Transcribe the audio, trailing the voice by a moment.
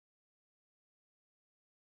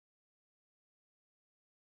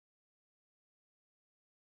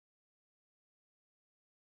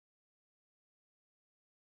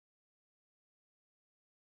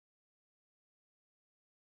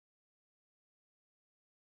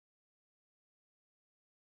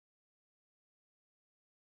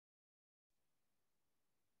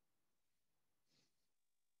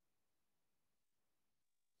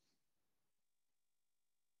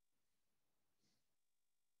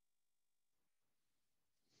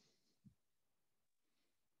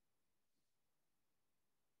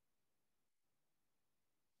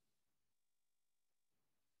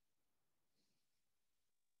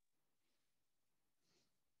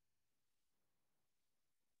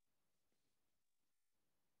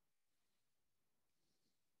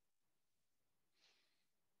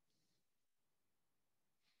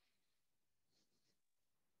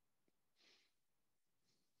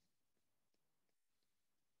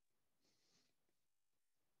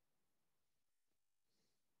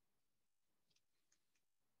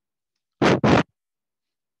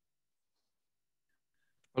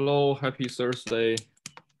Hello, happy Thursday.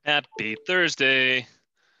 Happy Thursday.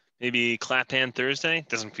 Maybe clap hand Thursday?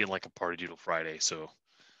 Doesn't feel like a party doodle Friday, so.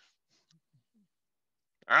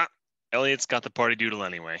 Elliot's got the party doodle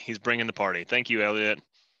anyway. He's bringing the party. Thank you, Elliot.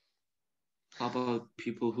 How about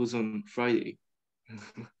people who's on Friday?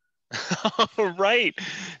 Right.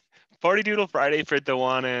 Party doodle Friday for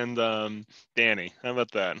Dewan and Danny. How about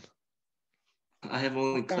that? I have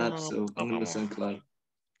only clap, so I'm gonna send clap.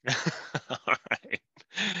 All right.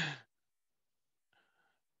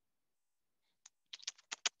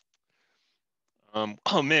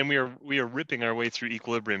 Oh man, we are ripping our way through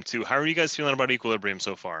Equilibrium too. How are you guys feeling about Equilibrium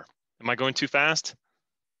so far? Am I going too fast?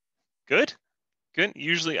 Good? Good.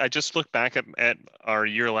 Usually I just looked back at our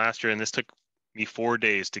year last year, and this took me 4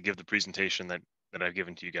 days to give the presentation that I've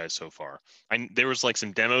given to you guys so far. There was like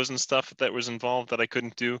some demos and stuff that was involved that I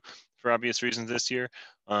couldn't do for obvious reasons this year.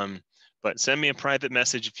 But send me a private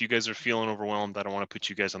message if you guys are feeling overwhelmed. I don't want to put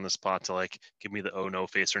you guys on the spot to like give me the oh no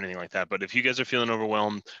face or anything like that. But if you guys are feeling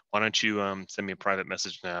overwhelmed, why don't you send me a private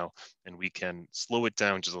message now, and we can slow it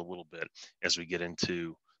down just a little bit as we get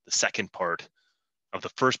into the second part of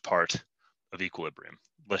the first part of Equilibrium,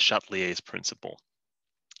 LeChatelier's principle.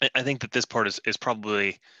 I think that this part is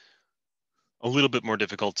probably a little bit more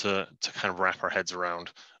difficult to kind of wrap our heads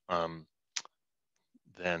around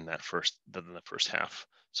than the first half.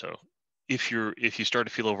 So if you start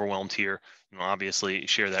to feel overwhelmed here, obviously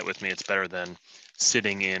share that with me. It's better than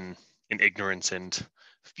sitting in ignorance and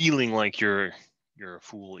feeling like you're a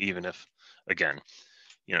fool, even if, again,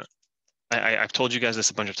 I've told you guys this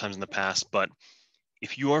a bunch of times in the past, but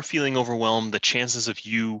if you are feeling overwhelmed, the chances of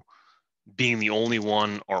you being the only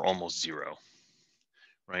one are almost zero,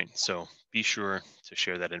 right? So be sure to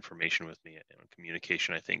share that information with me.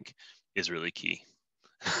 Communication, I think, is really key.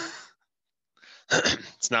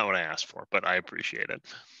 It's not what I asked for, but I appreciate it.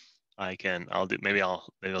 Maybe I'll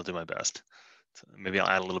do my best. So maybe I'll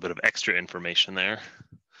add a little bit of extra information there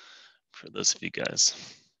for those of you guys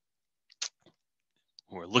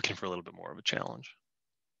who are looking for a little bit more of a challenge.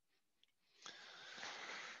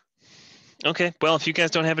 Okay, well, if you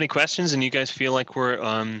guys don't have any questions and you guys feel like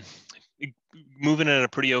we're moving at a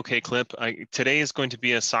pretty okay clip, today is going to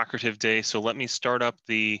be a Socrative day, so let me start up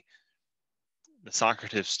the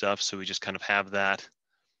Socrative stuff so we just kind of have that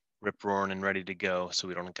rip-roaring and ready to go, so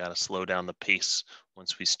we don't gotta slow down the pace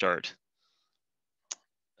once we start.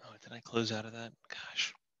 Oh, did I close out of that?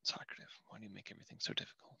 Gosh, Socrative, why do you make everything so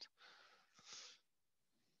difficult?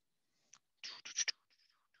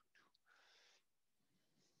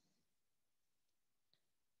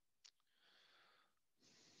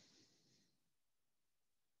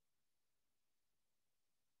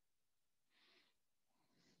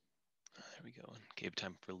 There we go, and gave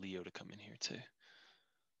time for Leo to come in here too.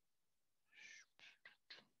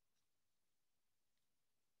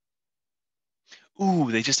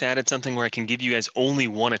 Ooh, they just added something where I can give you guys only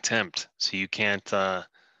one attempt, so you can't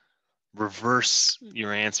reverse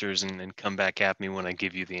your answers and then come back at me when I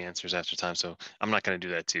give you the answers after time. So I'm not going to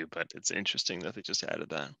do that too, but it's interesting that they just added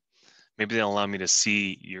that. Maybe they'll allow me to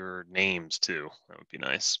see your names too. That would be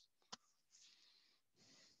nice.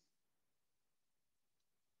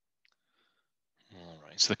 All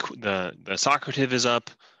right, so the Socrative is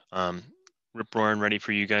up. Rip roaring, ready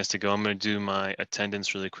for you guys to go. I'm going to do my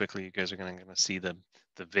attendance really quickly. You guys are going to see the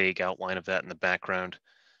vague outline of that in the background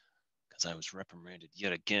because I was reprimanded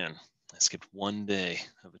yet again. I skipped 1 day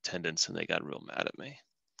of attendance and they got real mad at me.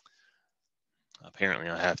 Apparently,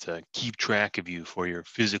 I have to keep track of you for your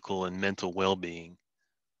physical and mental well-being.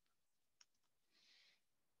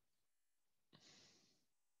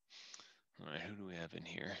 All right, who do we have in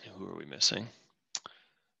here? Who are we missing?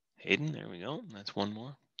 Hayden, there we go. That's one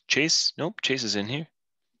more. Chase, nope, Chase is in here.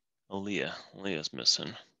 Leah's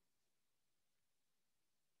missing.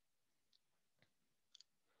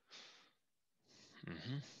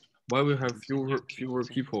 Why we have fewer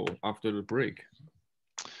people after the break?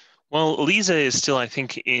 Well, Lisa is still, I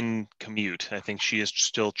think, in commute. I think she is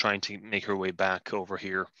still trying to make her way back over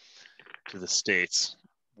here to the States.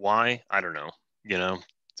 Why? I don't know.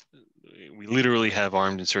 We literally have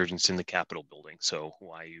armed insurgents in the Capitol building. So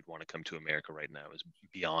why you'd want to come to America right now is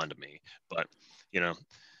beyond me. But,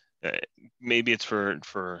 maybe it's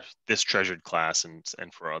for this treasured class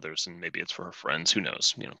and for others, and maybe it's for her friends. Who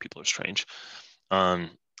knows? People are strange. I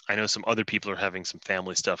know some other people are having some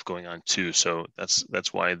family stuff going on too, so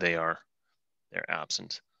that's why they're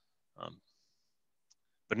absent.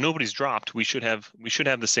 But nobody's dropped. We should have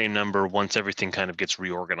the same number once everything kind of gets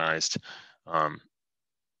reorganized.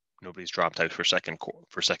 Nobody's dropped out for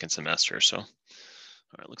second semester. So, all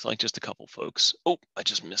right, looks like just a couple folks. Oh, I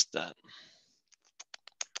just missed that.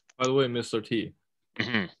 By the way, Mr. T,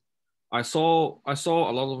 Mhm. I saw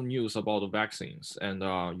a lot of news about the vaccines, and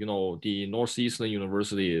you know, the Northeastern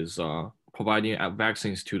University is providing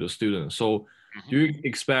vaccines to the students. So, do you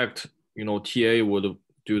expect, you know, TA would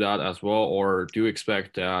do that as well, or do you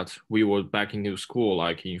expect that we would back into school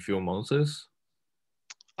like in a few months?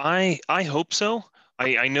 I hope so.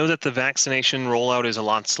 I know that the vaccination rollout is a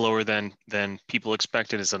lot slower than people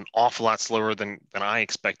expected. It's an awful lot slower than I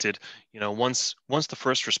expected. You know, once the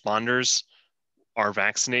first responders are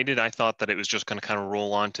vaccinated, I thought that it was just going to kind of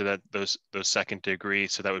roll on to those second degree.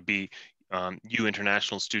 So that would be you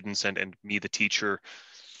international students and me, the teacher.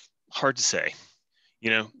 Hard to say. You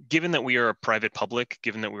know, given that we are a private public,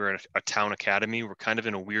 given that we're a town academy, we're kind of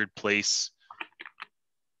in a weird place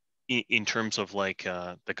in terms of like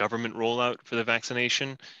the government rollout for the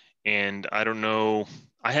vaccination. And I don't know.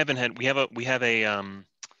 I haven't had. We have a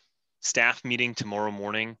staff meeting tomorrow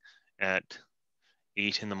morning at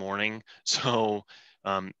 8 in the morning. So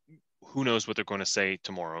who knows what they're going to say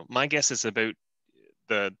tomorrow? My guess is about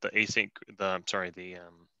the async. I'm sorry. The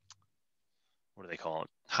what do they call it?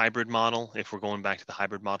 Hybrid model. If we're going back to the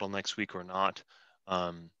hybrid model next week or not.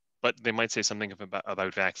 But they might say something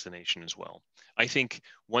about vaccination as well. I think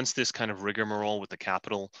once this kind of rigmarole with the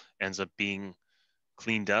capital ends up being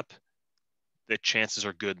cleaned up, the chances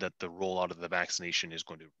are good that the rollout of the vaccination is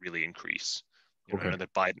going to really increase. You know, I know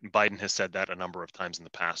that Biden has said that a number of times in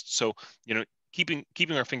the past. So, you know, keeping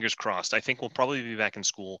our fingers crossed. I think we'll probably be back in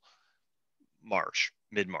school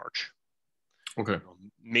mid-March. Okay. You know,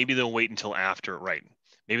 maybe they'll wait until after, right?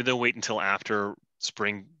 Maybe they'll wait until after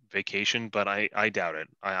spring vacation, but I doubt it.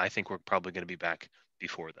 I think we're probably going to be back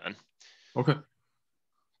before then. Okay.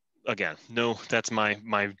 Again, no, that's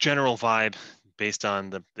my general vibe based on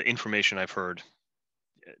the information I've heard,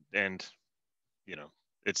 and you know,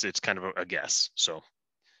 it's kind of a guess. So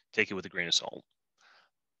take it with a grain of salt.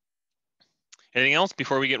 Anything else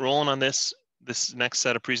before we get rolling on this next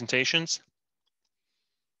set of presentations?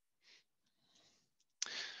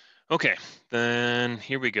 Okay, then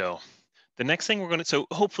here we go. The next thing we're going to, so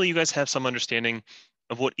hopefully you guys have some understanding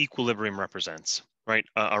of what equilibrium represents, right?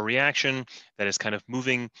 A reaction that is kind of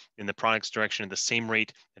moving in the product's direction at the same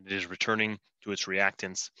rate that it is returning to its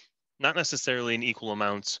reactants, not necessarily in equal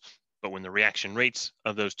amounts, but when the reaction rates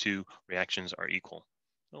of those two reactions are equal.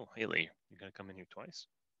 Oh, Haley, you're going to come in here twice?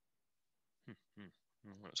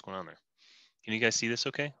 What's going on there? Can you guys see this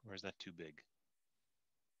okay? Or is that too big?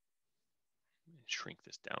 Let me shrink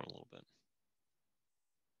this down a little bit.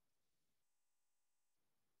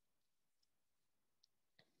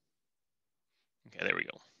 Okay, there we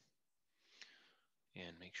go.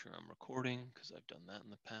 And make sure I'm recording because I've done that in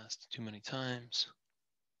the past too many times.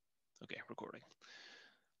 Okay, recording.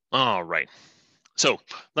 All right. So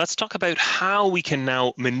let's talk about how we can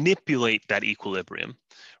now manipulate that equilibrium,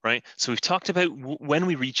 right? So we've talked about when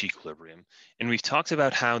we reach equilibrium, and we've talked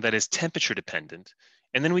about how that is temperature dependent.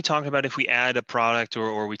 And then we talked about if we add a product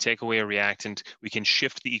or we take away a reactant, we can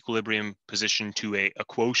shift the equilibrium position to a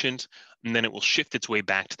quotient, and then it will shift its way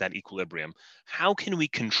back to that equilibrium. How can we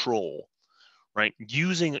control, right,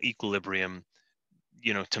 using equilibrium,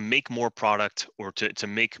 you know, to make more product or to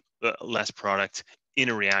make less product in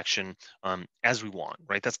a reaction as we want,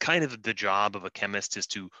 right? That's kind of the job of a chemist, is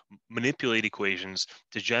to manipulate equations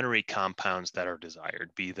to generate compounds that are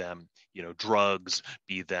desired, be them, you know, drugs,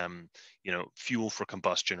 be them, you know, fuel for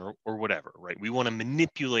combustion or whatever, right? We want to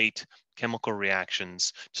manipulate chemical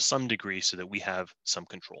reactions to some degree so that we have some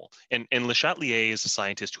control. And LeChatelier is a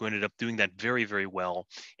scientist who ended up doing that very, very well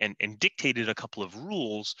and dictated a couple of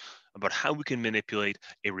rules about how we can manipulate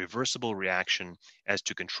a reversible reaction as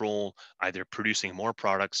to control either producing more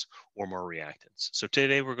products or more reactants. So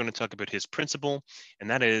today we're going to talk about his principle, and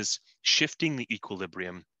that is shifting the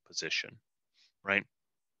equilibrium position, right?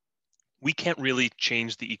 We can't really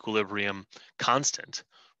change the equilibrium constant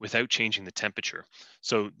without changing the temperature.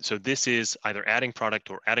 So this is either adding product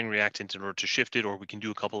or adding reactant in order to shift it, or we can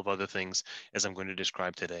do a couple of other things as I'm going to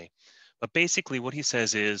describe today. But basically what he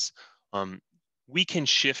says is, we can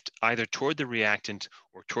shift either toward the reactant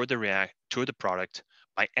or toward the product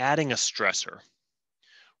by adding a stressor,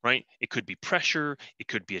 right? It could be pressure, it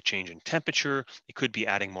could be a change in temperature, it could be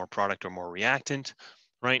adding more product or more reactant,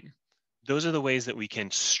 right? Those are the ways that we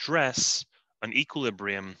can stress an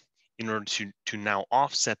equilibrium in order to now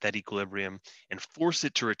offset that equilibrium and force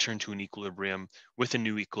it to return to an equilibrium with a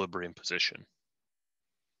new equilibrium position.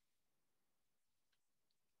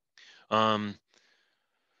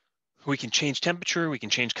 We can change temperature, we can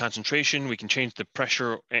change concentration, we can change the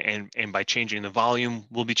pressure, and by changing the volume,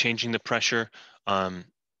 we'll be changing the pressure.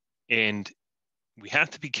 And we have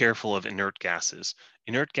to be careful of inert gases.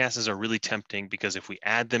 Inert gases are really tempting because if we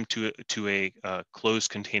add them to a closed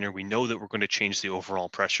container, we know that we're going to change the overall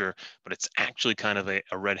pressure, but it's actually kind of a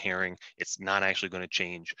red herring. It's not actually going to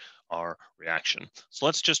change our reaction. So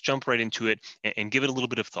let's just jump right into it and give it a little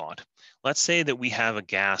bit of thought. Let's say that we have a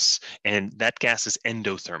gas and that gas is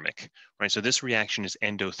endothermic, right? So this reaction is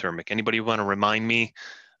endothermic. Anybody want to remind me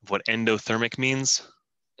of what endothermic means?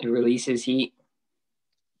 It releases heat.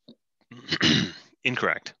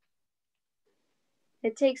 Incorrect.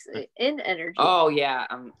 It takes in energy. Oh yeah.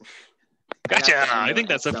 Gotcha. I think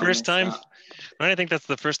that's the so first time. up. Right, I think that's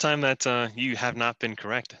the first time that you have not been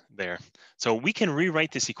correct there. So we can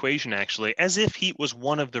rewrite this equation actually as if heat was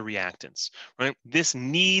one of the reactants, right? This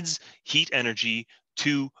needs heat energy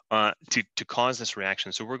to cause this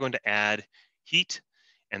reaction. So we're going to add heat,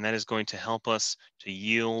 and that is going to help us to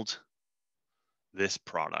yield this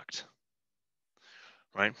product,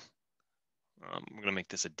 right? We're going to make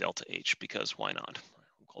this a delta H because why not?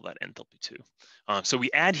 We'll call that enthalpy 2. So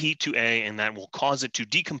we add heat to A, and that will cause it to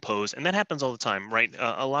decompose, and that happens all the time, right?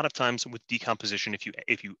 A lot of times with decomposition,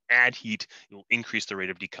 if you add heat, it will increase the rate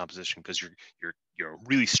of decomposition because you're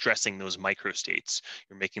really stressing those microstates.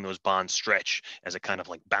 You're making those bonds stretch as it kind of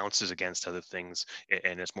like bounces against other things,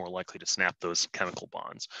 and it's more likely to snap those chemical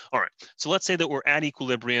bonds. All right, so let's say that we're at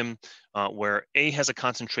equilibrium where A has a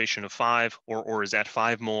concentration of 5 or is at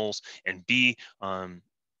 5 moles, and B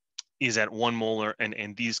is at 1 molar,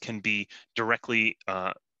 and these can be directly,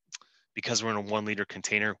 because we're in a 1 liter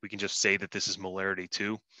container, we can just say that this is molarity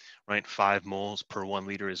 2, right? 5 moles per 1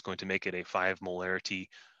 liter is going to make it a 5 molarity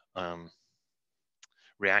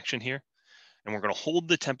reaction here. And we're going to hold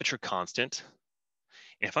the temperature constant.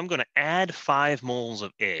 And if I'm going to add 5 moles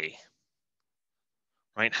of A,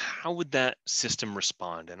 right, how would that system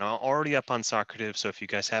respond? And I'm already up on Socrative, so if you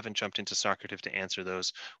guys haven't jumped into Socrative to answer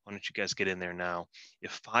those, why don't you guys get in there now?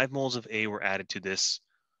 If 5 moles of A were added to this,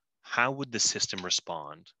 how would the system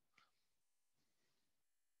respond?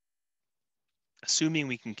 Assuming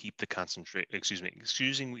we can keep the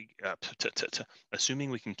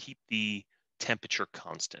assuming we can keep the temperature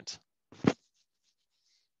constant.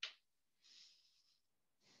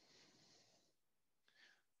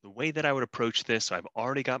 The way that I would approach this, I've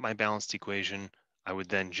already got my balanced equation. I would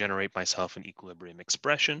then generate myself an equilibrium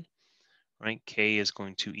expression, right? K is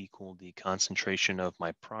going to equal the concentration of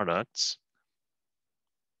my products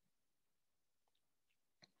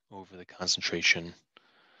over the concentration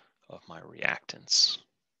of my reactants.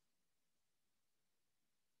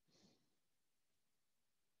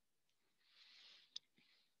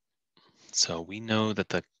 So we know that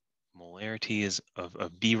the molarity is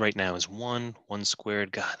of B right now is 1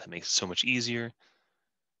 squared. God, that makes it so much easier,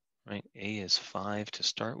 right? A is 5 to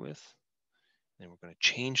start with. Then we're going to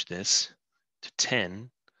change this to 10.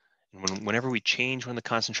 And whenever we change when the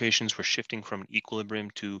concentrations, we're shifting from an equilibrium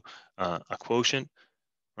to a quotient,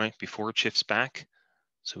 right? Before it shifts back.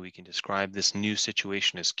 So we can describe this new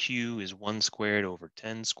situation as Q is 1 squared over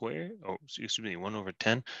 10 squared. Oh, excuse me, 1 over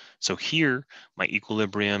 10. So here, my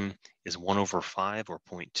equilibrium is 1 over 5 or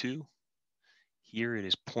 0.2. Here it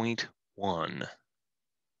is 0.1,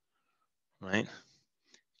 right?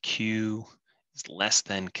 Q is less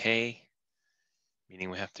than K,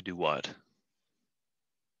 meaning we have to do what?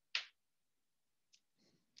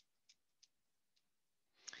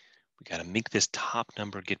 We got to make this top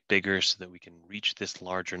number get bigger so that we can reach this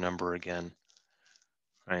larger number again.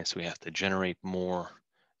 All right, so we have to generate more.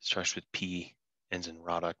 It starts with P, ends in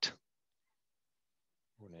product.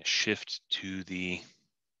 We're going to shift to the,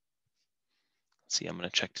 let's see, I'm going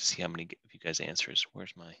to check to see how many of you guys answers.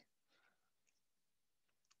 Where's my,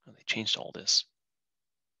 oh, they changed all this.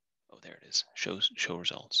 Oh, there it is, show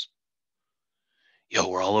results. Yo,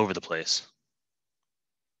 we're all over the place.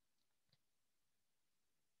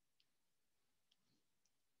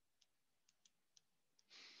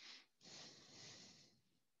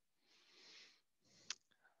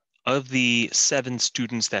 Of the 7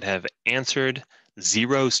 students that have answered,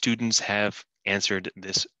 0 students have answered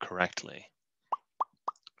this correctly.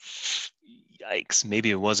 Yikes,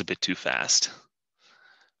 maybe it was a bit too fast.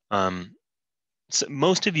 So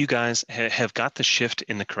most of you guys have got the shift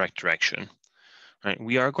in the correct direction. Right?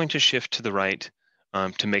 We are going to shift to the right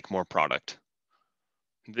to make more product.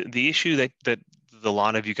 The issue that a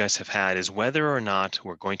lot of you guys have had is whether or not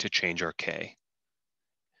we're going to change our K.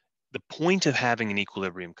 The point of having an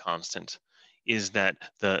equilibrium constant is that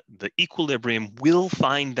the equilibrium will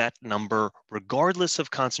find that number regardless of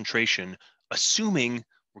concentration, assuming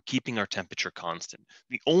we're keeping our temperature constant.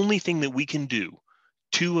 The only thing that we can do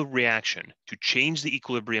to a reaction to change the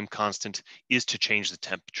equilibrium constant is to change the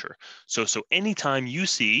temperature. So anytime you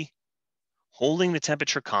see holding the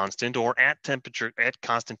temperature constant or at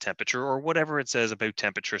constant temperature or whatever it says about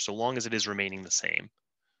temperature, so long as it is remaining the same,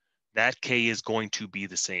 that K is going to be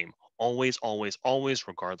the same. Always, always, always,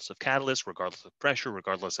 regardless of catalyst, regardless of pressure,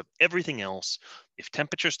 regardless of everything else. If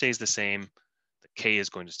temperature stays the same, the K is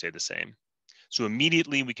going to stay the same. So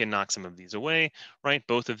immediately we can knock some of these away, right?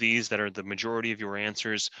 Both of these that are the majority of your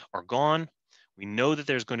answers are gone. We know that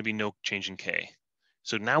there's going to be no change in K.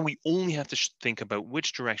 So now we only have to think about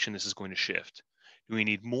which direction this is going to shift. Do we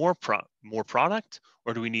need more product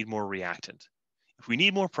or do we need more reactant? If we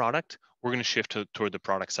need more product, we're going to shift toward the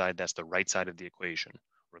product side. That's the right side of the equation,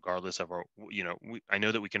 regardless of our, I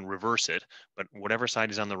know that we can reverse it, but whatever side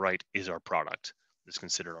is on the right is our product. Is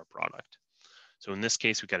considered our product. So in this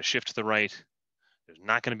case, we've got to shift to the right. There's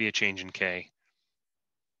not going to be a change in K.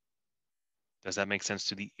 Does that make sense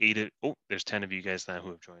to the 8? Oh, there's 10 of you guys now who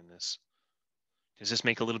have joined this. Does this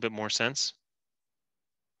make a little bit more sense?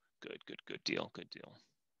 Good, good, good deal, good deal.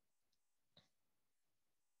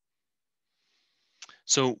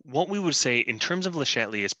 So what we would say in terms of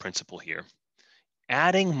LeChatelier's principle here,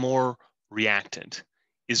 adding more reactant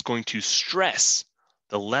is going to stress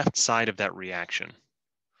the left side of that reaction,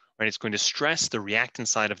 right? It's going to stress the reactant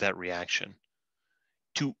side of that reaction.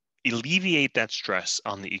 To alleviate that stress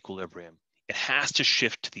on the equilibrium, it has to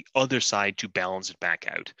shift to the other side to balance it back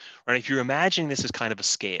out, right? If you're imagining this as kind of a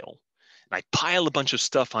scale, and I pile a bunch of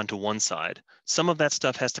stuff onto one side, some of that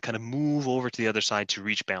stuff has to kind of move over to the other side to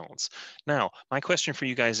reach balance. Now, my question for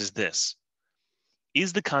you guys is this.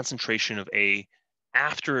 Is the concentration of A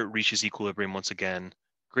after it reaches equilibrium once again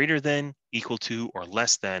greater than, equal to, or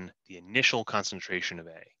less than the initial concentration of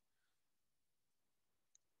A?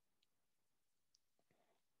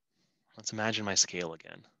 Let's imagine my scale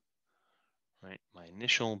again. Right, my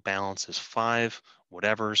initial balance is 5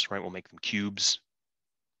 whatevers, right? We'll make them cubes.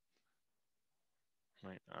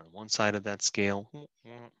 Right, on one side of that scale. On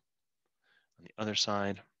the other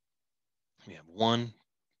side, we have 1.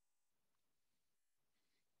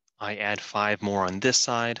 I add 5 more on this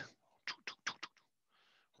side.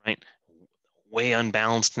 Right, way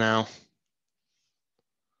unbalanced now.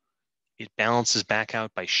 It balances back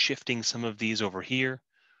out by shifting some of these over here.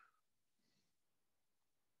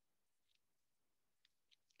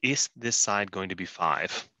 Is this side going to be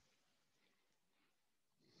 5?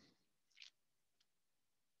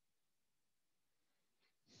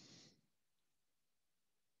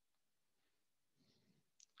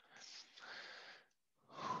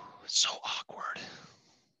 It's so awkward.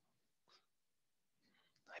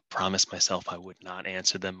 I promised myself I would not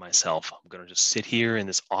answer them myself. I'm going to just sit here in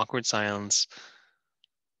this awkward silence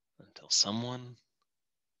until someone.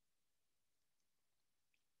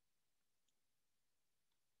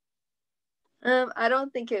 I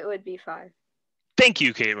don't think it would be 5. Thank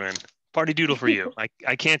you, Caitlin. Party doodle for you.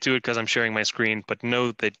 I can't do it because I'm sharing my screen, but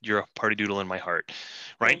know that you're a party doodle in my heart,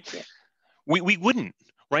 right? Thank you. We wouldn't,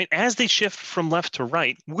 right? As they shift from left to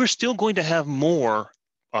right, we're still going to have more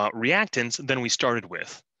reactants than we started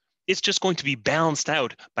with. It's just going to be balanced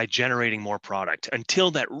out by generating more product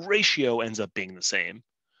until that ratio ends up being the same,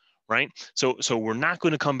 right? So we're not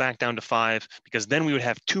going to come back down to 5 because then we would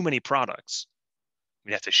have too many products.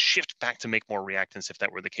 We'd have to shift back to make more reactants if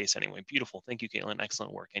that were the case anyway. Beautiful. Thank you, Caitlin.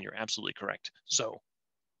 Excellent work. And you're absolutely correct. So,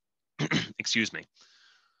 excuse me.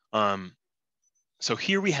 So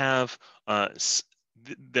here we have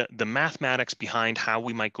the mathematics behind how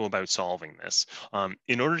we might go about solving this.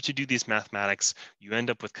 In order to do these mathematics, you end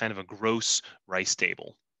up with kind of a gross rice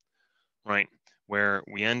table, right? Where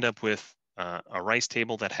we end up with a rice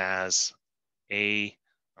table that has A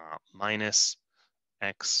minus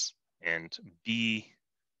X and B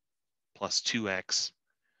plus 2x,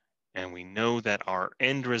 and we know that our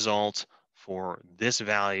end result for this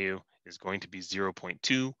value is going to be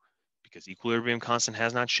 0.2 because equilibrium constant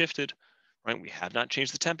has not shifted, right? We have not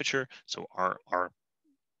changed the temperature, so our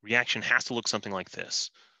reaction has to look something like this.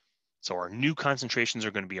 So our new concentrations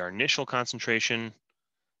are going to be our initial concentration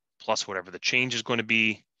plus whatever the change is going to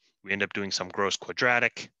be. We end up doing some gross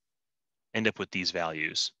quadratic, end up with these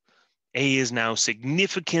values. A is now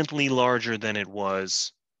significantly larger than it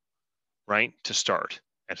was, right, to start.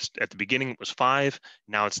 At the beginning, it was 5.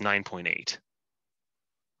 Now it's 9.8,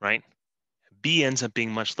 right? B ends up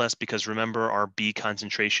being much less because remember, our B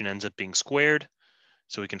concentration ends up being squared.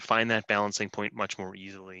 So we can find that balancing point much more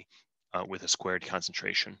easily with a squared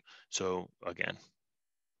concentration. So again,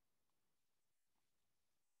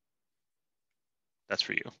 that's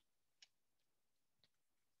for you.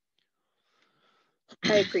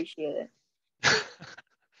 I appreciate it.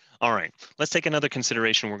 All right, let's take another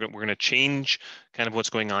consideration. We're going to change kind of what's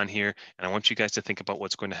going on here, and I want you guys to think about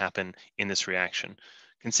what's going to happen in this reaction.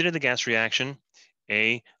 Consider the gas reaction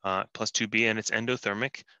A plus 2B, and it's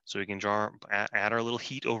endothermic. So we can add our little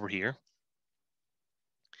heat over here.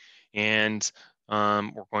 And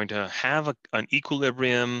we're going to have an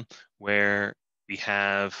equilibrium where we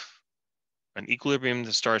have an equilibrium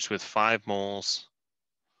that starts with 5 moles,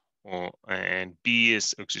 and B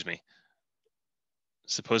is, excuse me,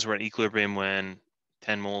 suppose we're at equilibrium when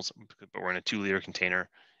 10 moles, but we're in a 2-liter container,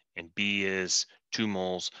 and B is 2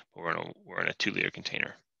 moles, but we're in a 2-liter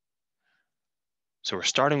container. So we're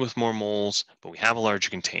starting with more moles, but we have a larger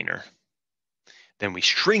container. Then we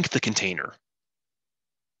shrink the container.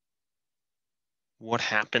 What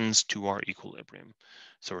happens to our equilibrium?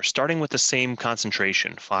 So we're starting with the same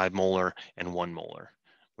concentration, 5 molar and 1 molar,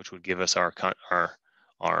 which would give us our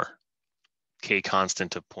K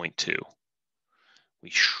constant of 0.2.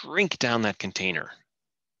 We shrink down that container.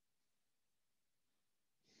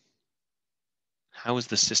 How is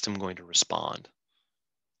the system going to respond?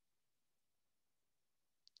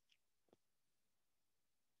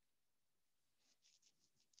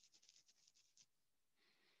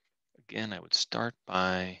 Again, I would start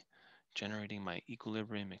by generating my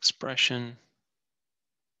equilibrium expression.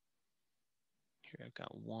 Here I've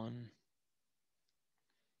got 1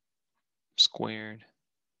 squared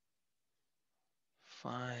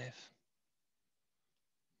 5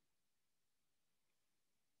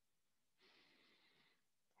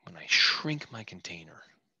 when I shrink my container.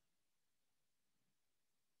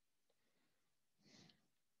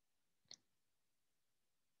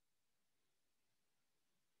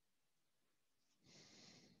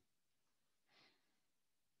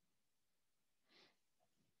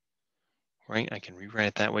 Right, I can rewrite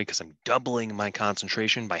it that way because I'm doubling my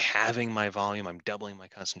concentration. By halving my volume, I'm doubling my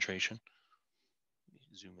concentration. Let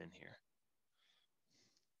me zoom in here.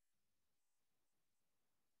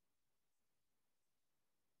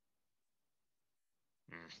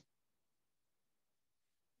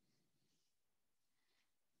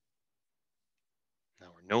 Now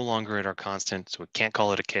we're no longer at our constant, so we can't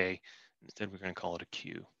call it a K. Instead, we're going to call it a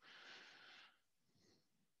Q.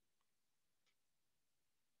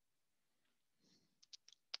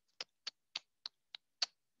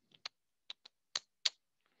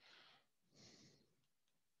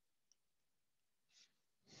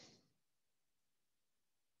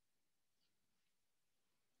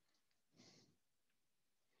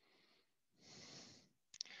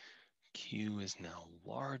 Q is now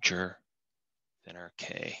larger than our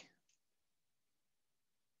K.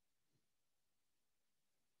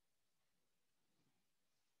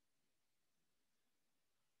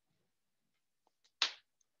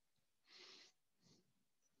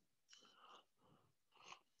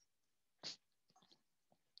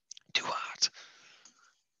 Too hot.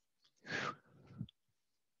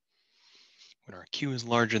 When our Q is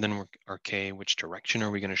larger than our K, which direction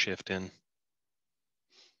are we going to shift in?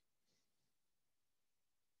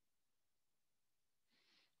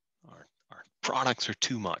 Our products are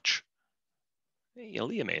too much. Hey,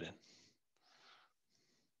 Aaliyah made it.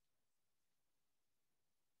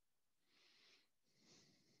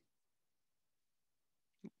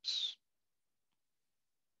 Oops.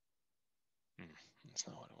 That's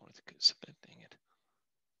not what I wanted to submit, dang it.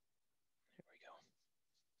 Here we go.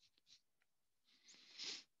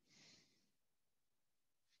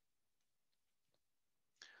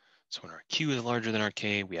 So when our Q is larger than our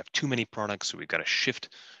K, we have too many products, so we've got to shift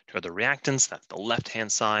to other reactants. That's the left-hand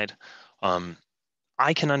side.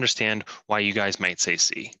 I can understand why you guys might say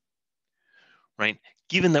C, right?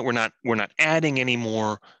 Given that we're not adding any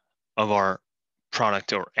more of our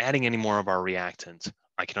product or adding any more of our reactant,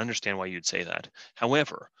 I can understand why you'd say that.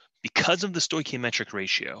 However, because of the stoichiometric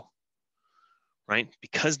ratio, right?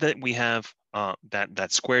 Because that we have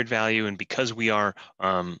that squared value, and because we are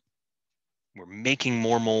we're making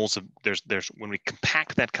more moles of there's when we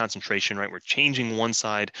compact that concentration, right? We're changing one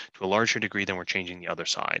side to a larger degree than we're changing the other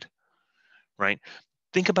side, right?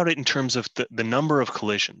 Think about it in terms of the number of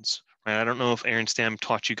collisions, right? I don't know if Aaron Stam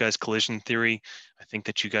taught you guys collision theory. I think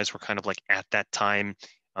that you guys were kind of like at that time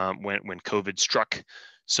when COVID struck.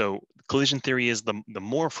 So collision theory is the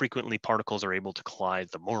more frequently particles are able to collide,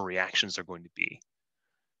 the more reactions are going to be,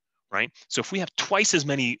 right? So if we have twice as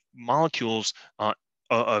many molecules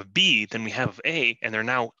of B than we have of A, and they're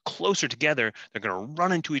now closer together, they're going to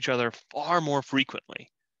run into each other far more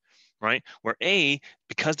frequently, right? Where A,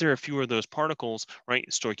 because there are fewer of those particles, right,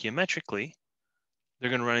 stoichiometrically, they're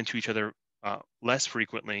going to run into each other less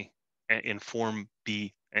frequently and form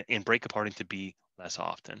B and break apart into B less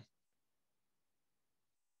often.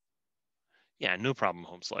 Yeah, no problem,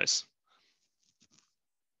 home slice.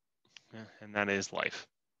 Yeah, and that is life.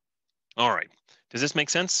 All right, does this make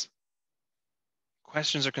sense?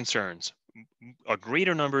 Questions or concerns? A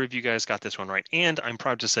greater number of you guys got this one right. And I'm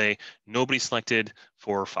proud to say nobody selected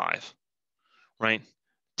 4 or 5, right?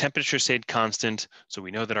 Temperature stayed constant, so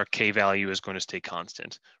we know that our K value is going to stay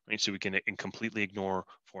constant, right? So we can completely ignore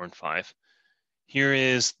 4 and 5. Here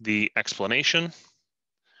is the explanation,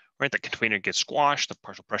 right? The container gets squashed, the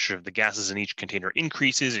partial pressure of the gases in each container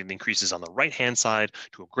increases. It increases on the right-hand side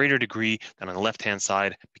to a greater degree than on the left-hand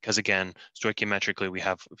side, because again, stoichiometrically, we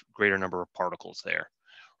have a greater number of particles there,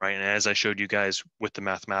 right? And as I showed you guys with the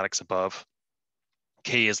mathematics above,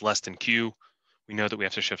 K is less than Q. We know that we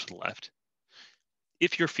have to shift to the left.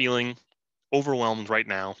 If you're feeling overwhelmed right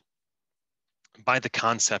now by the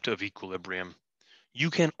concept of equilibrium, you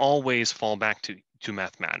can always fall back to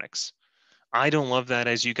mathematics. I don't love that.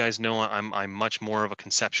 As you guys know, I'm much more of a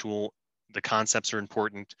conceptual. The concepts are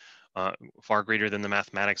important, far greater than the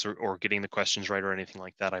mathematics or getting the questions right or anything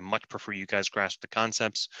like that. I much prefer you guys grasp the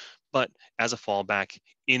concepts. But as a fallback,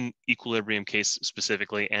 in equilibrium case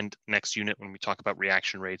specifically, and next unit when we talk about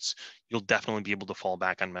reaction rates, you'll definitely be able to fall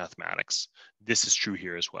back on mathematics. This is true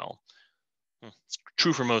here as well. It's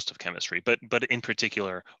true for most of chemistry, but in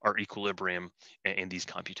particular, our equilibrium in these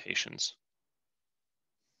computations.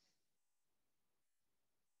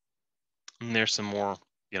 And there's some more,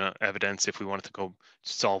 evidence if we wanted to go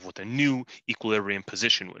solve what the new equilibrium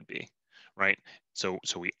position would be, right? So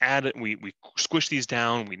we add it, we squish these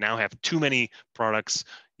down. We now have too many products.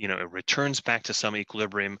 It returns back to some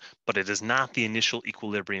equilibrium, but it is not the initial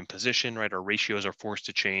equilibrium position, right? Our ratios are forced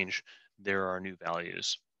to change. There are new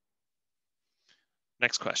values.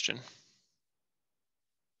 Next question.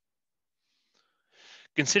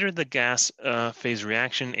 Consider the gas phase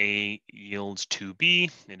reaction. A yields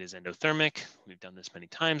 2B. It is endothermic. We've done this many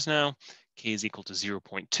times now. K is equal to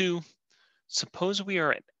 0.2. Suppose we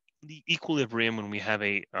are at the equilibrium when we have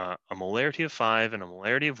a molarity of 5 and a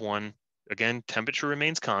molarity of 1. Again, temperature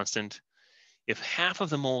remains constant. If half of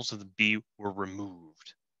the moles of the B were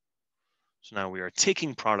removed. So now we are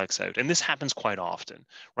taking products out, and this happens quite often,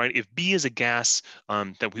 right? If B is a gas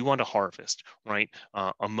that we want to harvest, right?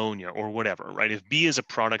 Ammonia or whatever, right? If B is a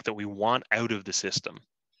product that we want out of the system,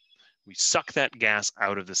 we suck that gas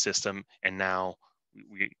out of the system, and now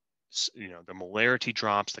the molarity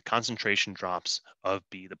drops, the concentration drops of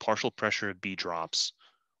B, the partial pressure of B drops.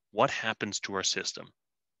 What happens to our system?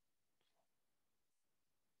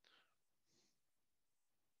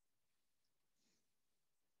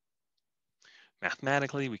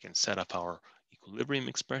 Mathematically, we can set up our equilibrium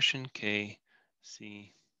expression, K,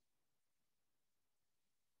 C.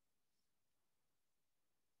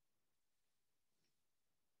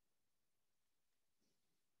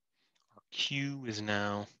 Our Q is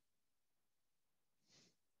now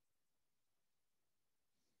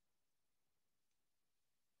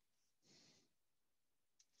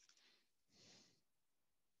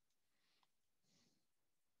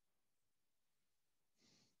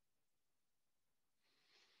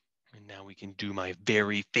and now we can do my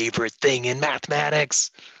very favorite thing in mathematics.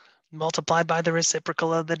 Multiply by the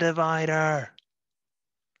reciprocal of the divider.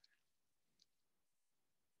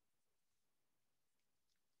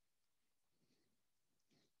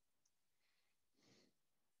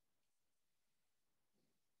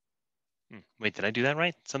 Wait, did I do that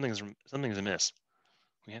right? Something's amiss.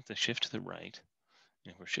 We have to shift to the right.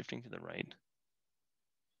 And we're shifting to the right.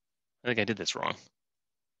 I think I did this wrong.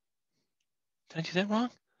 Did I do that wrong?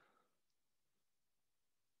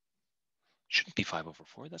 Shouldn't be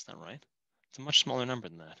 5/4. That's not right. It's a much smaller number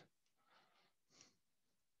than that.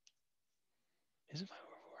 Is it 5/4?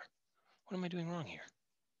 What am I doing wrong here?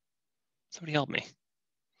 Somebody help me.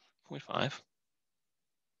 0.5.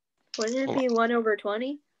 Wouldn't it be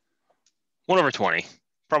 1/20? 1/20,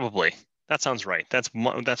 probably. That sounds right.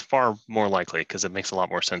 That's far more likely because it makes a lot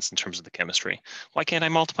more sense in terms of the chemistry. Why can't I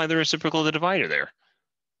multiply the reciprocal of the divider there?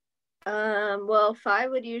 Well,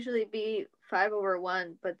 5 would usually be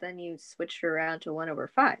 5/1, but then you switch it around to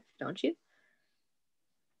 1/5, don't you?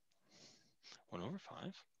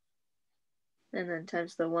 1/5. And then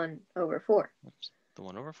times the 1/4. Oops, the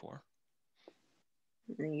 1/4.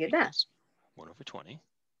 And then you get that. 1/20.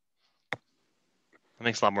 That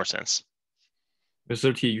makes a lot more sense.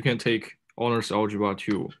 Mr. T, you can take honors algebra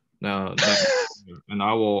too. Now, and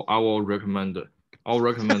I will recommend it. I'll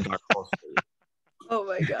recommend that course for you. Oh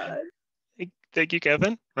my god. Thank you,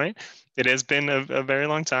 Kevin. Right? It has been a very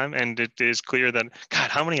long time, and it is clear that, God,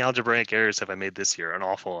 how many algebraic errors have I made this year? An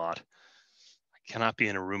awful lot. I cannot be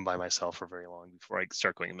in a room by myself for very long before I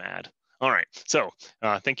start going mad. All right. So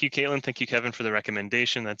thank you, Caitlin. Thank you, Kevin, for the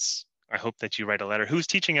recommendation. I hope that you write a letter. Who's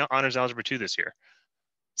teaching Honors Algebra 2 this year?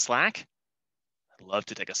 Slack? I'd love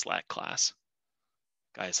to take a Slack class.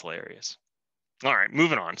 Guy is hilarious. All right,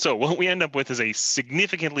 moving on. So what we end up with is a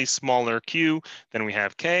significantly smaller Q than we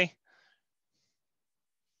have K.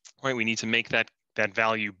 Right, we need to make that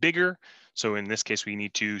value bigger. So in this case, we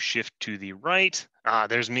need to shift to the right. Ah,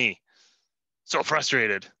 there's me. So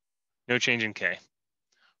frustrated. No change in K.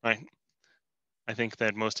 Right. I think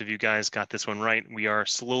that most of you guys got this one right. We are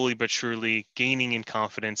slowly but surely gaining in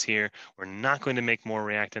confidence here. We're not going to make more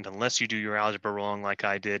reactant unless you do your algebra wrong like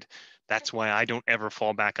I did. That's why I don't ever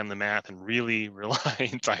fall back on the math and really rely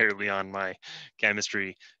entirely on my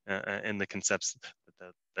chemistry and the concepts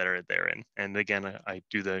that are therein. And again, I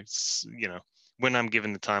do the, you know, when I'm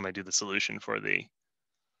given the time, I do the solution for the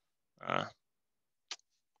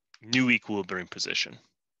new equilibrium position.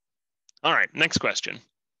 All right, next question.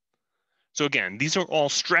 So again, these are all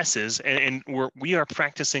stresses, and we are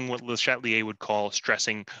practicing what LeChatelier would call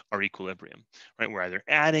stressing our equilibrium, right? We're either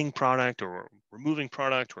adding product or we're removing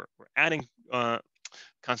product, or we're adding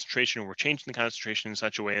concentration, or we're changing the concentration in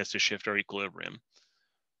such a way as to shift our equilibrium.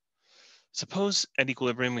 Suppose at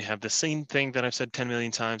equilibrium, we have the same thing that I've said 10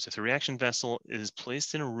 million times. If the reaction vessel is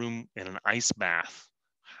placed in a room in an ice bath,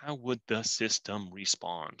 how would the system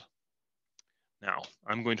respond? Now,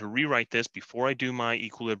 I'm going to rewrite this before I do my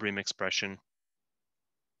equilibrium expression.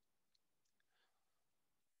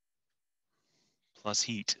 Plus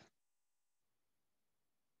heat.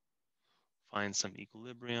 Find some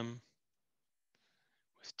equilibrium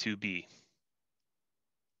with 2B.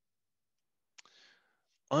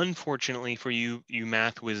 Unfortunately for you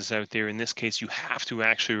math whizzes out there, in this case, you have to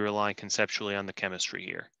actually rely conceptually on the chemistry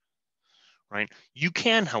here, right? You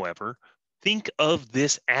can, however, think of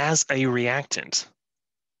this as a reactant,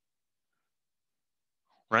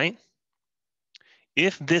 right?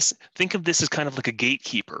 Think of this as kind of like a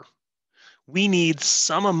gatekeeper. We need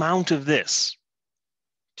some amount of this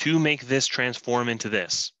to make this transform into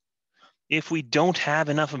this. If we don't have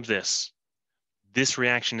enough of this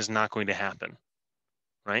reaction is not going to happen,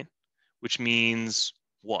 right? Which means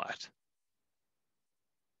what?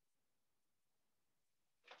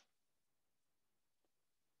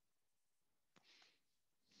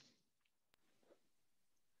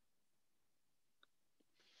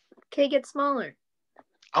 K gets smaller.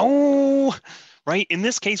 Oh, right. In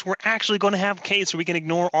this case, we're actually going to have K, so we can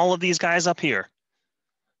ignore all of these guys up here,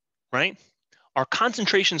 right? Our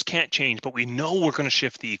concentrations can't change, but we know we're going to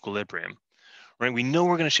shift the equilibrium, right? We know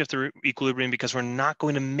we're going to shift the equilibrium because we're not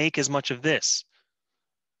going to make as much of this,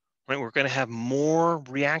 right? We're going to have more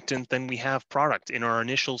reactant than we have product in our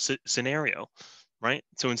initial scenario, right?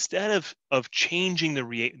 So instead of changing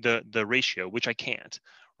the ratio, which I can't,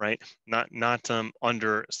 right? Not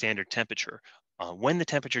under standard temperature. When the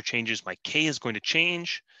temperature changes, my K is going to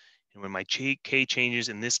change. And when my K changes,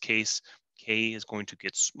 in this case, K is going to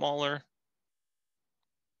get smaller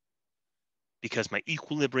because my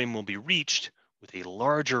equilibrium will be reached with a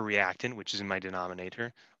larger reactant, which is in my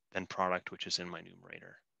denominator, than product, which is in my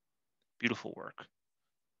numerator. Beautiful work.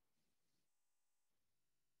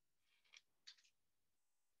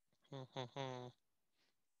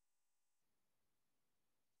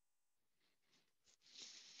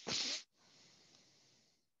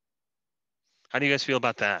 How do you guys feel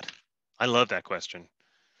about that? I love that question.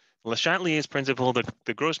 LeChatelier's principle,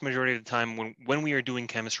 the gross majority of the time when we are doing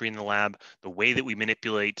chemistry in the lab, the way that we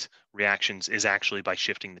manipulate reactions is actually by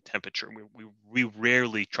shifting the temperature. We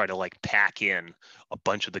rarely try to like pack in a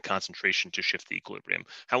bunch of the concentration to shift the equilibrium.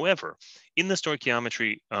 However, in the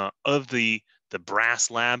stoichiometry of the brass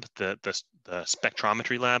lab, the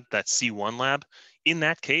spectrometry lab, that C1 lab, in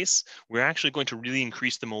that case, we're actually going to really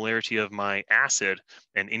increase the molarity of my acid,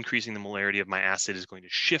 and increasing the molarity of my acid is going to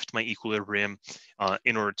shift my equilibrium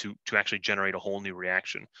in order to actually generate a whole new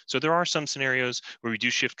reaction. So there are some scenarios where we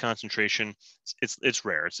do shift concentration. It's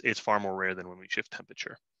rare. It's far more rare than when we shift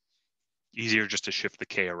temperature. Easier just to shift the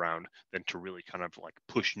K around than to really kind of like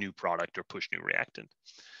push new product or push new reactant.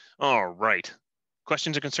 All right.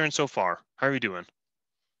 Questions or concerns so far? How are we doing?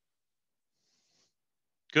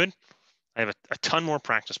 Good? I have a ton more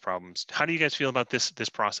practice problems. How do you guys feel about this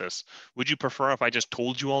process? Would you prefer if I just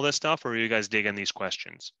told you all this stuff, or are you guys digging these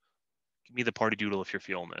questions? Give me the party doodle if you're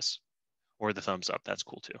feeling this, or the thumbs up. That's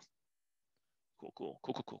cool too. Cool.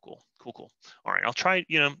 All right, I'll try.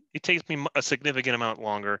 You know, it takes me a significant amount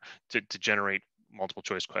longer to generate multiple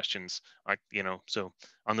choice questions. So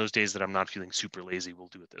on those days that I'm not feeling super lazy, we'll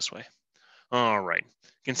do it this way. All right,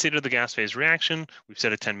 consider the gas phase reaction. We've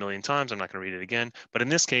said it 10 million times. I'm not going to read it again. But in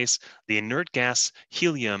this case, the inert gas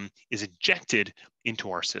helium is injected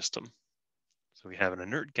into our system. So we have an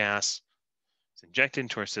inert gas. It's injected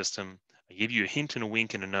into our system. I gave you a hint and a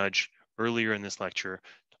wink and a nudge earlier in this lecture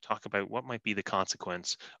to talk about what might be the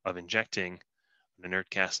consequence of injecting an inert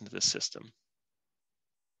gas into the system.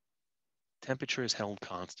 Temperature is held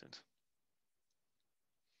constant.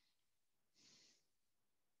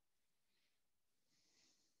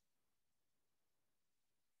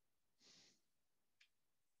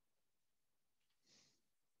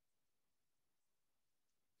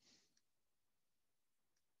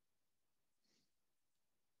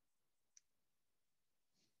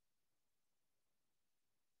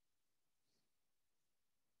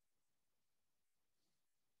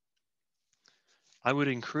 I would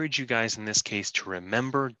encourage you guys in this case to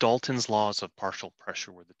remember Dalton's laws of partial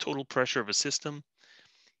pressure, where the total pressure of a system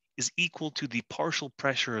is equal to the partial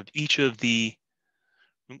pressure of each of the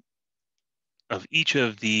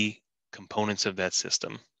components of that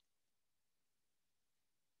system.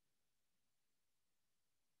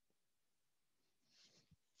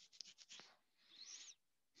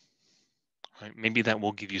 Right? Maybe that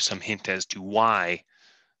will give you some hint as to why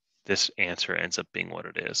this answer ends up being what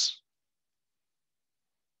it is.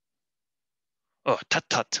 Oh, tut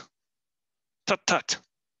tut. Tut tut.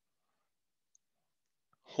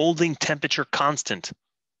 Holding temperature constant.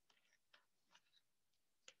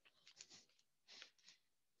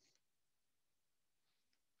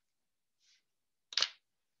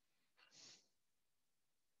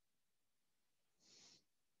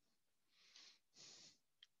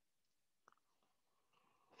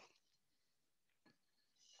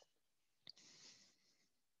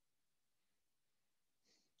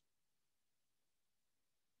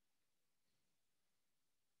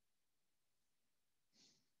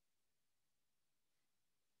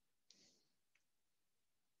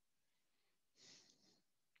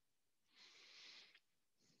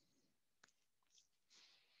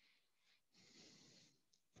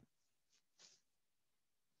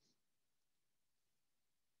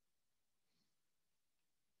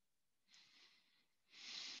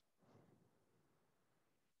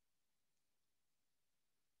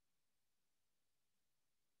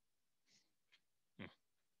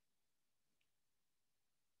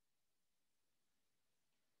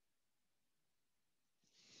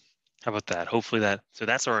 How about that? Hopefully that, so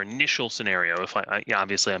that's our initial scenario. If yeah,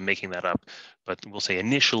 obviously I'm making that up, but we'll say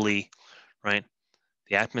initially, right?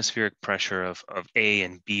 The atmospheric pressure of A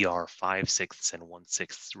and B are 5/6 and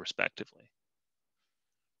 1/6 respectively.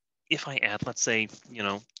 If I add, let's say,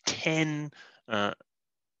 10, how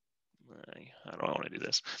do I want to do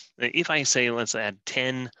this? If I say, let's add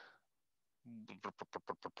 10,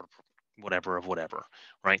 whatever of whatever,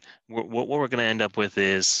 right? What we're going to end up with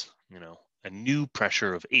is, a new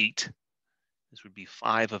pressure of 8. This would be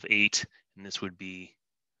 5 of 8, and this would be,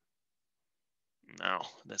 no,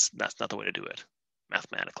 that's not the way to do it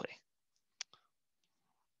mathematically.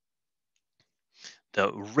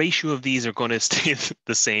 The ratio of these are going to stay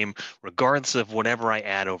the same regardless of whatever I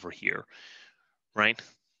add over here, right?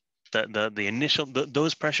 The initial,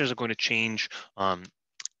 those pressures are going to change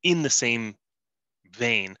in the same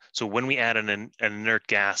vein. So when we add an inert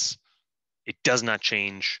gas, it does not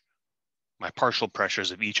change my partial pressures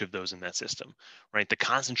of each of those in that system, right? The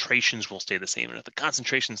concentrations will stay the same. And if the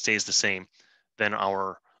concentration stays the same, then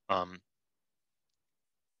our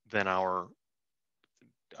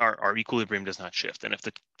equilibrium does not shift. And if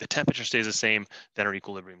the temperature stays the same, then our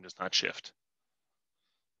equilibrium does not shift.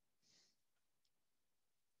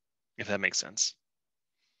 If that makes sense.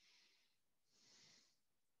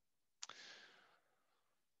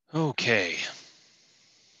 Okay.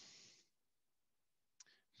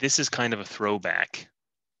 This is kind of a throwback.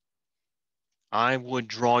 I would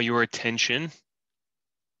draw your attention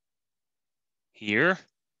here.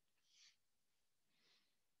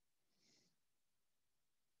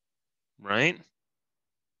 Right? So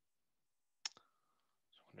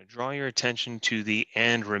I'm going to draw your attention to the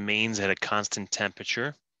and remains at a constant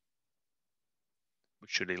temperature, which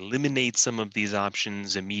should eliminate some of these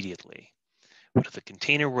options immediately. But if the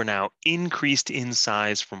container were now increased in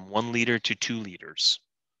size from 1 liter to 2 liters,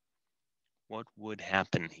 what would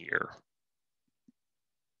happen here?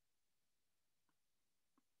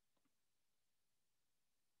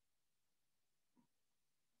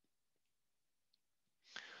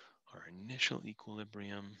 Our initial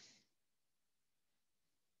equilibrium.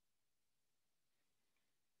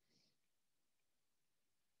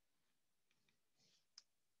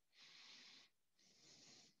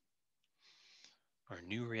 Our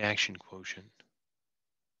new reaction quotient.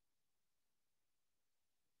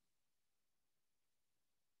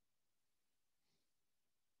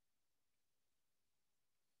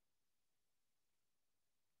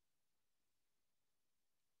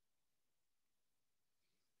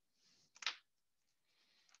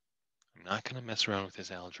 I'm not going to mess around with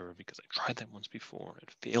this algebra because I tried that once before.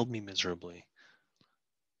 It failed me miserably.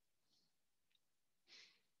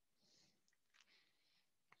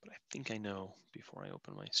 think I know before I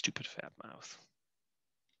open my stupid fat mouth.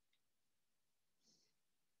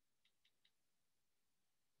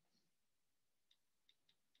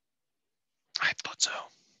 I thought so.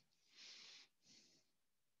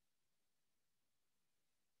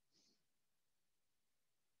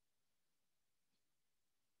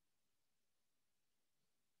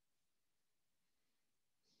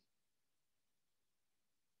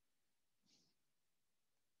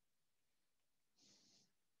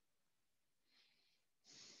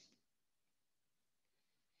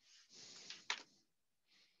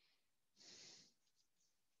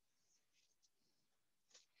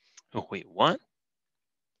 Oh, wait, what?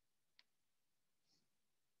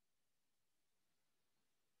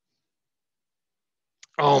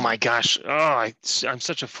 Oh my gosh. Oh, I'm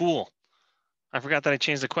such a fool. I forgot that I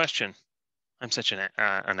changed the question. I'm such an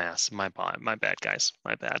ass. My bad, guys.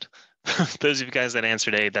 My bad. Those of you guys that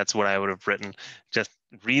answered A, that's what I would have written. Just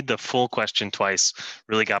read the full question twice.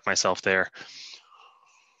 Really got myself there.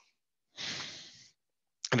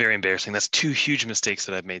 Very embarrassing. That's 2 huge mistakes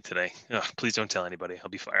that I've made today. Ugh, please don't tell anybody. I'll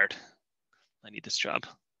be fired. I need this job. I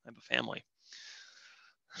have a family.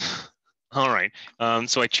 All right.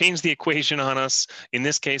 So I changed the equation on us. In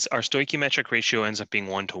this case, our stoichiometric ratio ends up being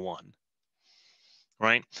 1-to-1.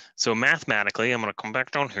 Right? So mathematically, I'm going to come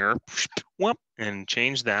back down here and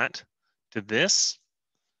change that to this.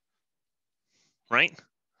 Right?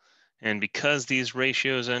 And because these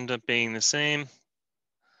ratios end up being the same,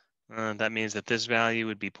 that means that this value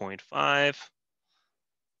would be 0.5.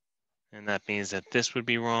 And that means that this would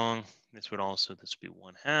be wrong. This would be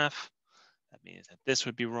 1/2. That means that this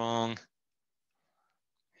would be wrong.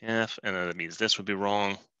 Half, and then that means this would be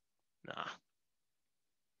wrong. Nah.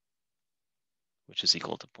 Which is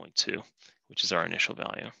equal to 0.2, which is our initial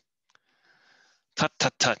value. Tut,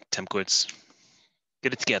 tut, tut, Temquits.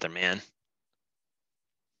 Get it together, man.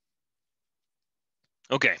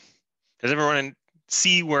 Okay. Does everyone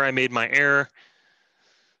see where I made my error?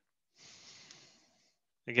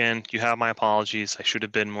 Again, you have my apologies. I should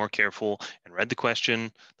have been more careful and read the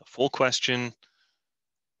question, the full question.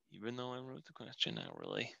 Even though I wrote the question, I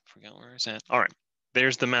really forgot where it's at. All right.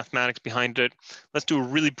 There's the mathematics behind it. Let's do a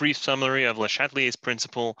really brief summary of LeChatelier's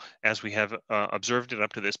principle as we have observed it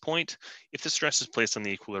up to this point. If the stress is placed on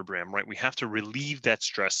the equilibrium, right, we have to relieve that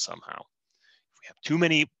stress somehow. If we have too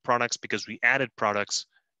many products because we added products,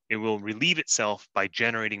 it will relieve itself by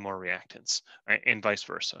generating more reactants, right, and vice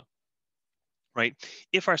versa. Right?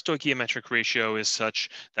 If our stoichiometric ratio is such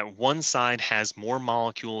that one side has more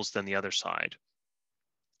molecules than the other side,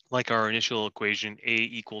 like our initial equation, A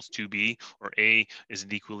equals 2B, or A is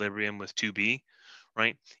in equilibrium with 2B,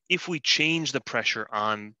 right? If we change the pressure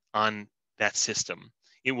on that system,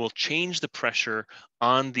 it will change the pressure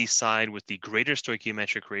on the side with the greater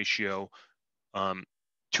stoichiometric ratio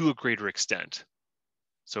to a greater extent.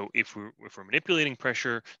 So if we're manipulating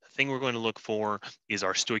pressure, the thing we're going to look for is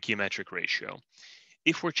our stoichiometric ratio.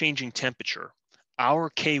 If we're changing temperature, our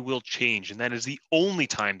K will change, and that is the only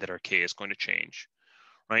time that our K is going to change.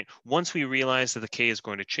 Right? Once we realize that the K is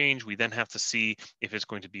going to change, we then have to see if it's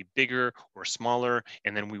going to be bigger or smaller,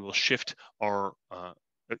 and then we will shift our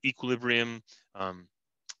equilibrium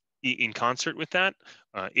in concert with that.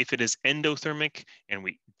 If it is endothermic and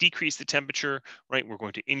we decrease the temperature, right, we're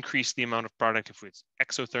going to increase the amount of product. If it's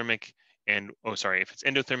exothermic and, if it's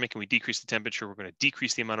endothermic and we decrease the temperature, we're going to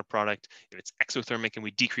decrease the amount of product. If it's exothermic and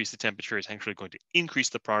we decrease the temperature, it's actually going to increase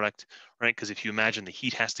the product, right? Because if you imagine the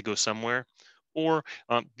heat has to go somewhere. Or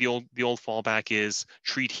the old fallback is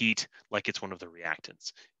treat heat like it's one of the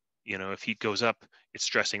reactants. You know, if heat goes up, it's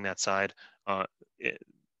stressing that side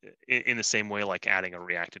in the same way like adding a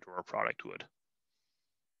reactant or a product would.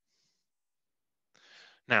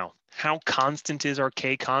 Now, how constant is our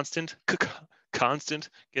K constant? Constant,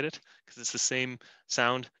 get it? Because it's the same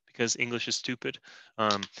sound because English is stupid.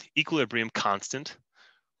 Equilibrium constant,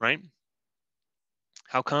 right?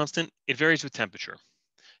 How constant? It varies with temperature.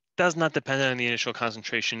 Does not depend on the initial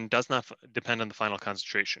concentration, does not depend on the final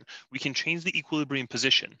concentration. We can change the equilibrium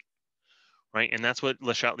position, right? And that's what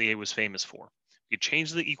LeChatelier was famous for. We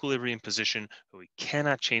change the equilibrium position, but we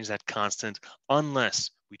cannot change that constant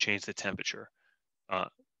unless we change the temperature.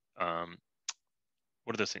 What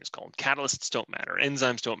are those things called? Catalysts don't matter.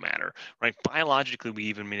 Enzymes don't matter, right? Biologically, we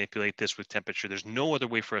even manipulate this with temperature. There's no other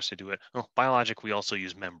way for us to do it. Oh, biologically, we also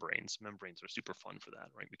use membranes. Membranes are super fun for that,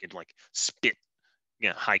 right? We can like spit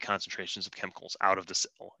high concentrations of chemicals out of the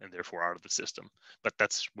cell and therefore out of the system. But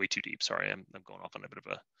that's way too deep. Sorry, I'm going off on a bit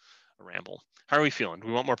of a ramble. How are we feeling? Do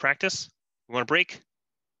we want more practice? We want a break?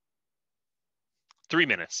 3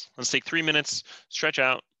 minutes. Let's take 3 minutes, stretch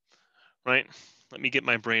out, right? Let me get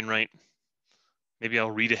my brain right. Maybe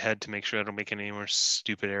I'll read ahead to make sure I don't make any more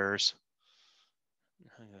stupid errors.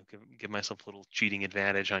 Give myself a little cheating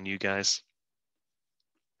advantage on you guys.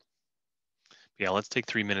 Yeah, let's take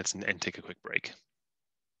 3 minutes and take a quick break.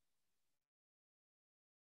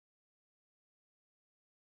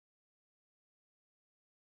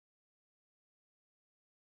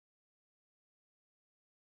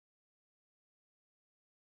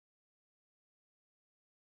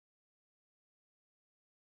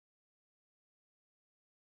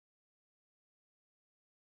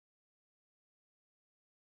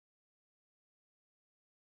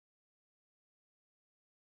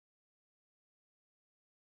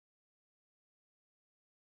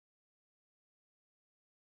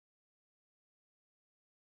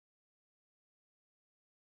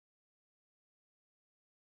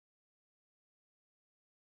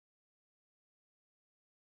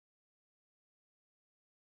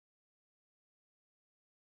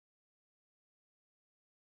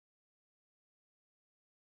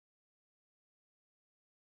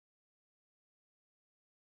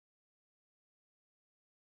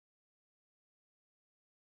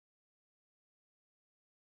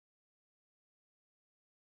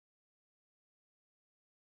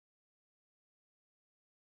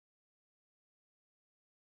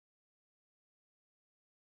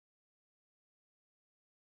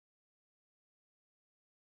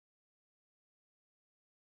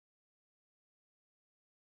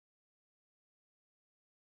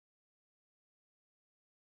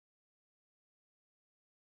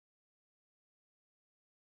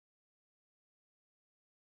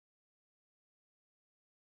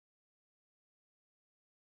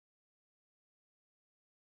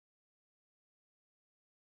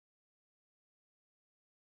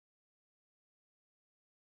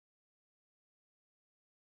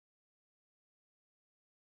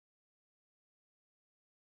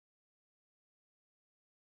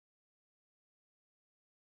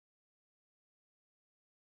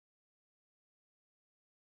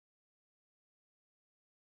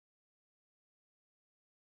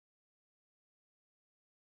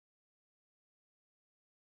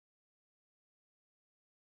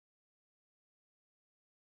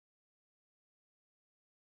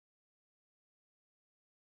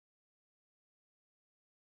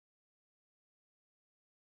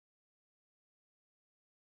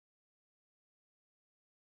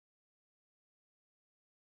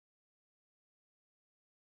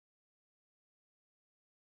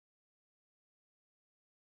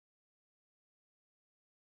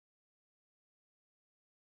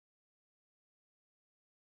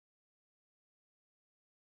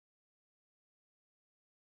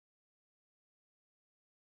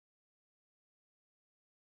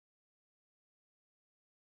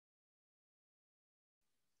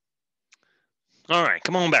 All right,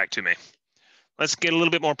 come on back to me. Let's get a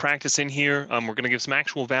little bit more practice in here. We're going to give some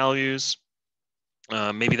actual values.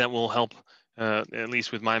 Maybe that will help, at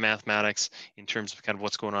least with my mathematics, in terms of kind of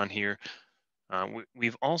what's going on here.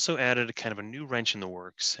 We've also added a kind of a new wrench in the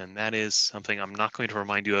works, and that is something I'm not going to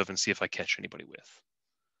remind you of and see if I catch anybody with.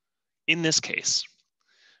 In this case,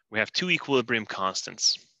 we have two equilibrium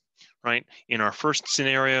constants, right? In our first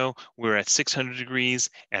scenario, we're at 600 degrees.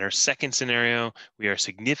 At our second scenario, we are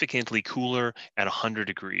significantly cooler at 100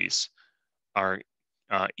 degrees. Our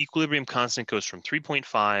equilibrium constant goes from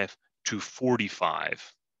 3.5 to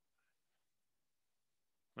 45.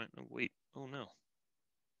 Right, oh, wait, oh no.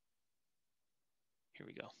 Here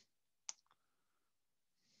we go.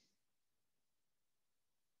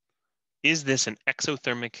 Is this an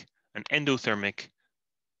exothermic, an endothermic,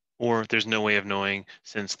 or there's no way of knowing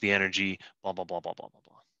since the energy, blah, blah, blah, blah, blah, blah,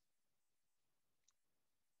 blah.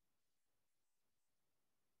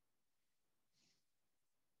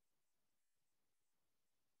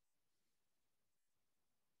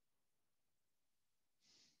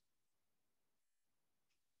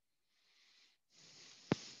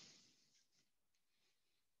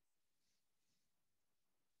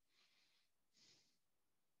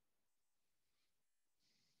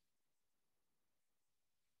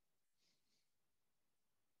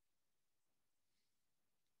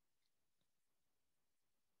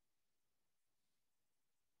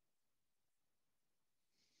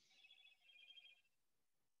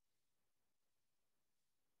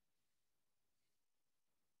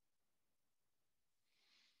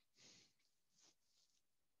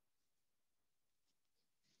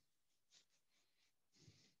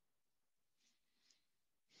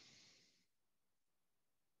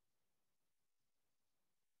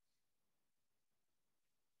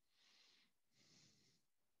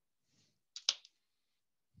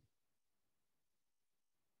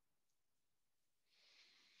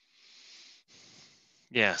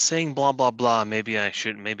 Yeah, saying blah, blah, blah, maybe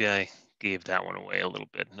I gave that one away a little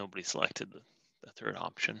bit. Nobody selected the third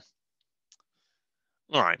option.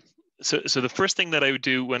 All right, so the first thing that I would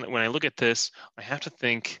do when I look at this, I have to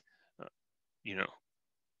think, you know,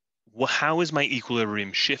 how is my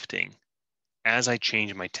equilibrium shifting as I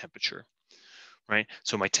change my temperature, right?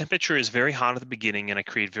 So my temperature is very hot at the beginning and I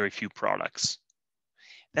create very few products.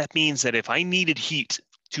 That means that if I needed heat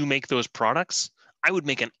to make those products, I would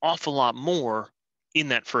make an awful lot more in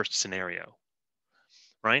that first scenario,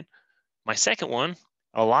 right? My second one,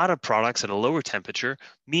 a lot of products at a lower temperature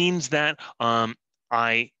means that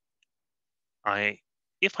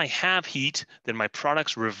if I have heat, then my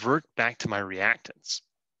products revert back to my reactants,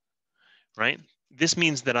 right? This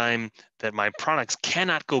means that my products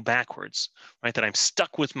cannot go backwards, right? That I'm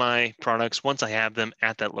stuck with my products once I have them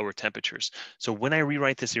at that lower temperatures. So when I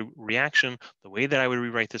rewrite this reaction, the way that I would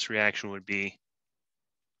rewrite this reaction would be,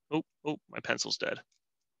 oh, my pencil's dead.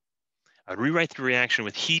 I would rewrite the reaction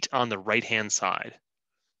with heat on the right-hand side.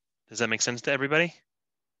 Does that make sense to everybody?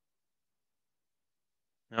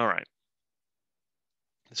 All right.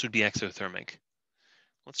 This would be exothermic.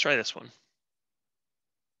 Let's try this one.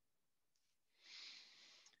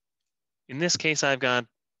 In this case, I've got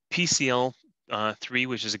PCl3,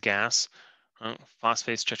 which is a gas,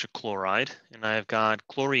 phosphate tetrachloride, and I've got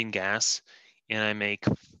chlorine gas, and I make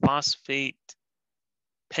phosphate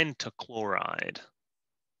pentachloride.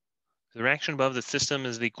 The reaction above the system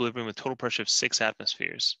is the equilibrium with total pressure of 6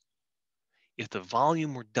 atmospheres. If the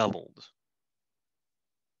volume were doubled,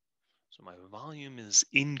 so my volume is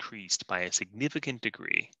increased by a significant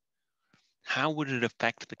degree, how would it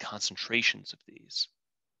affect the concentrations of these?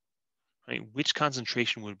 Right? Which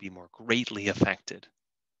concentration would be more greatly affected?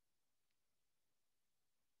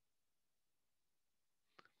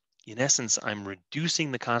 In essence, I'm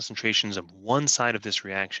reducing the concentrations of one side of this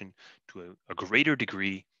reaction to a greater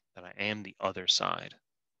degree than I am the other side.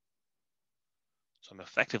 So I'm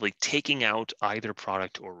effectively taking out either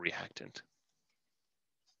product or reactant.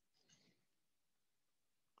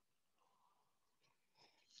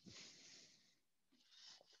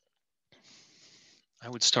 I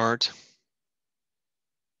would start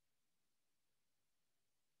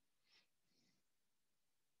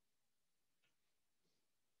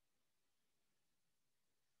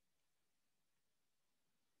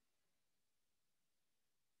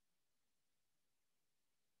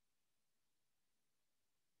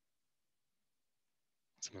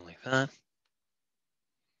something like that.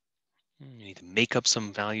 You need to make up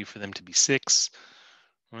some value for them to be 6.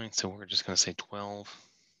 All right, so we're just going to say 12.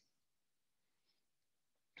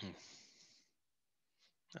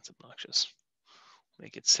 That's obnoxious.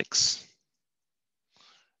 Make it 6.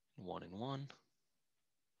 1 and 1.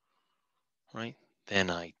 Right? Then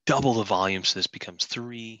I double the volume, so this becomes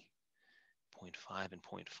 3, 0.5, and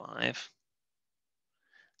 0.5.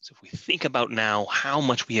 So if we think about now how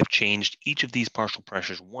much we have changed each of these partial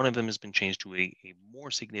pressures, one of them has been changed to a more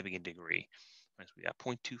significant degree. Right, so we got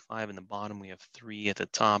 0.25 in the bottom, we have 3 at the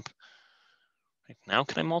top. Right, now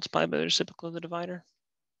can I multiply by the reciprocal of the divider?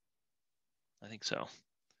 I think so.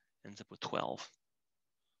 Ends up with 12.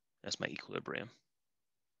 That's my equilibrium.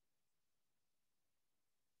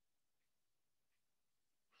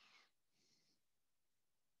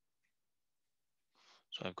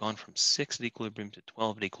 So I've gone from 6 at equilibrium to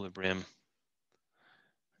 12 at equilibrium.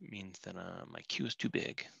 It means that my Q is too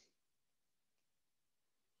big.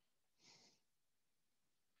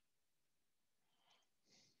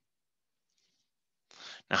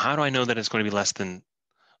 Now, how do I know that it's going to be less than,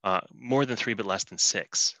 more than 3, but less than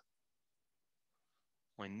 6?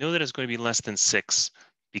 Well, I know that it's going to be less than 6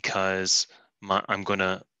 because I'm going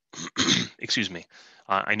to, excuse me.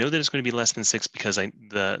 I know that it's going to be less than 6 because I'm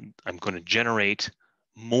going to generate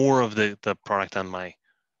more of the product on my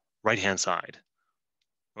right-hand side.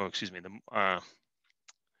 Oh, excuse me.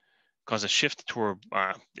 Cause a shift toward,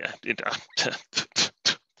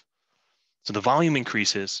 so the volume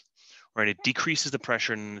increases, right? It decreases the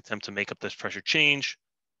pressure in an attempt to make up this pressure change,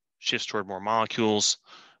 shifts toward more molecules,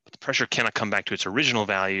 but the pressure cannot come back to its original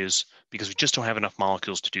values because we just don't have enough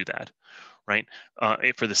molecules to do that, right?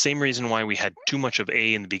 For the same reason why we had too much of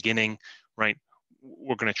A in the beginning, right?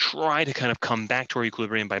 We're going to try to kind of come back to our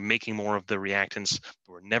equilibrium by making more of the reactants,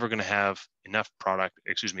 but we're never going to have enough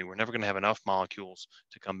we're never going to have enough molecules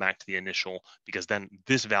to come back to the initial because then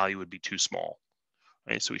this value would be too small,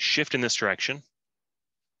 right? So we shift in this direction.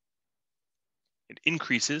 It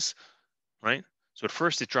increases, right? So at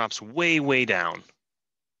first it drops way, way down,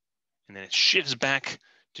 and then it shifts back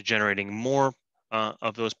to generating more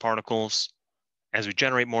of those particles As we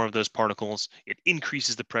generate more of those particles, it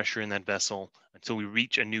increases the pressure in that vessel until we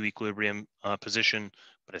reach a new equilibrium position,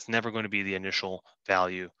 but it's never going to be the initial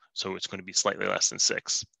value. So it's going to be slightly less than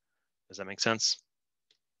 6. Does that make sense?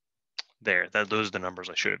 There, those are the numbers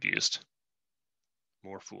I should have used.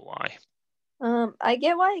 More fool I. I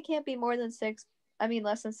get why it can't be more than 6. I mean,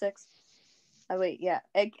 less than 6. Oh, wait, yeah.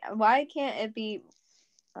 Why can't it be,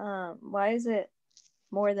 why is it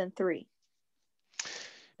more than 3?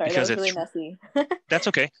 Sorry, Because that was really messy. That's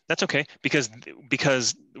okay. That's okay. Because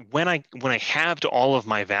when I halved all of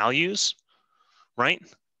my values, right?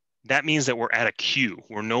 That means that we're at a Q.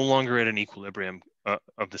 We're no longer at an equilibrium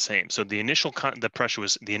of the same. So the initial pressure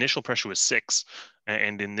was 6,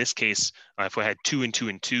 and in this case, if we had 2 and 2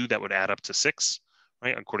 and 2, that would add up to 6,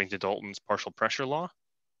 right? According to Dalton's partial pressure law.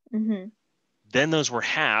 Mm-hmm. Then those were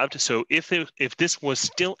halved. So if this was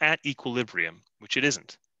still at equilibrium, which it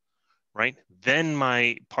isn't, right? Then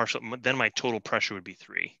my total pressure would be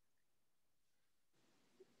 3.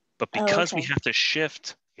 But because we have to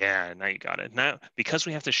shift, yeah, now you got it. Now, because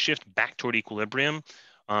we have to shift back toward equilibrium,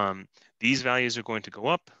 these values are going to go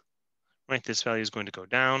up, right? This value is going to go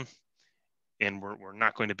down, and we're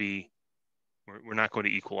not going to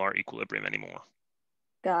equal our equilibrium anymore.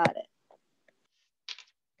 Got it.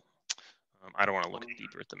 I don't want to look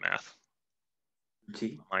deeper at the math.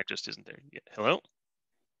 Mine just isn't there yet. Hello?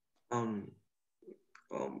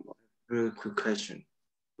 Really quick question.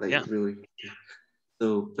 Like, yeah. Really.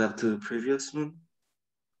 So back to the previous one.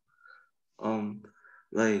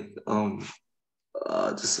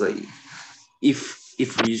 Just like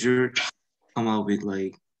if research come out with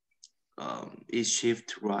like it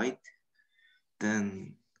shift right,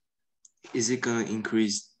 then is it gonna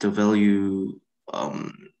increase the value?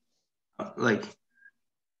 Like,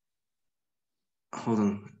 hold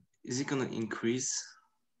on, is it gonna increase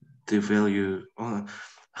the value?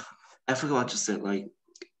 I forgot what you said. Like,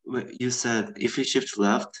 you said if it shifts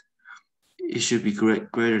left, it should be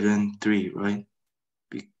greater than 3, right?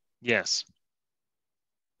 Yes.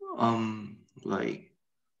 Like,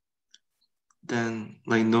 then,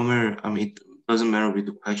 like, no matter, I mean, it doesn't matter with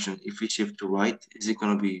the question. If we shift to right, is it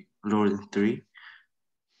gonna be lower than 3?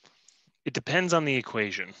 It depends on the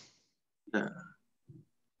equation. Yeah.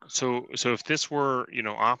 So if this were,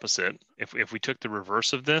 opposite, if we took the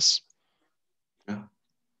reverse of this, Yeah.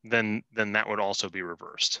 then that would also be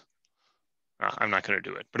reversed. I'm not going to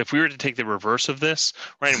do it. But if we were to take the reverse of this,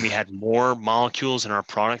 right, and we had more molecules in our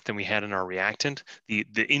product than we had in our reactant, the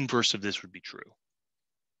inverse of this would be true.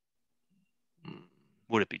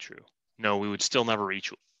 Would it be true? No, we would still never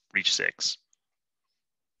reach 6.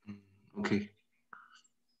 Okay.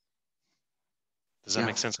 Does that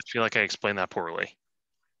make sense? I feel like I explained that poorly.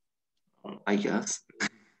 I guess.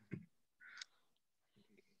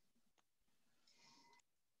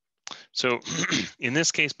 So in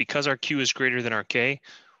this case, because our Q is greater than our K,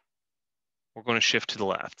 we're going to shift to the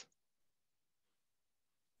left.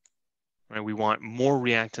 Right? We want more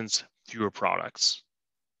reactants, fewer products.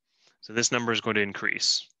 So this number is going to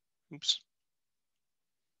increase. Oops.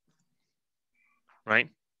 Right?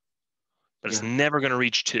 But it's never going to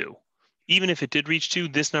reach 2. Even if it did reach 2,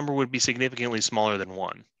 this number would be significantly smaller than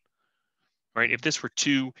 1. Right? If this were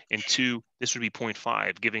 2 and 2, this would be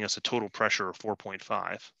 0.5, giving us a total pressure of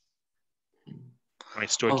 4.5. Right?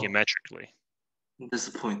 Stoichiometrically. That's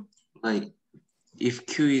the point. Like, if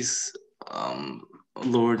Q is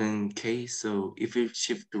lower than K, so if it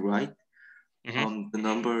shift to right, the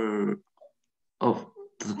number of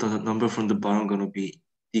the number from the bottom gonna be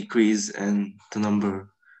decrease, and the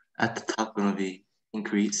number at the top gonna be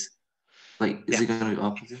increase. Like, is it gonna be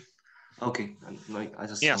opposite? Okay, like I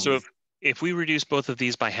just so if we reduce both of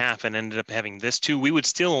these by half and ended up having this 2, we would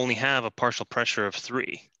still only have a partial pressure of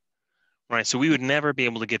 3, right? So we would never be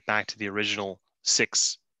able to get back to the original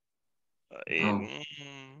 6.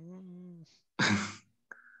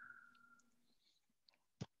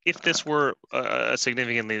 If this were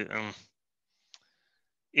significantly,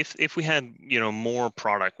 if we had more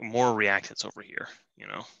product, more reactants over here,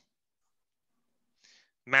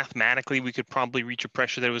 mathematically we could probably reach a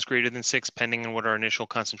pressure that was greater than 6, depending on what our initial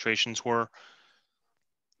concentrations were.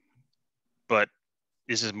 But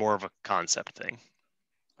this is more of a concept thing.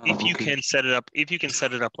 If you can set it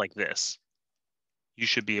up like this, you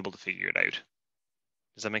should be able to figure it out.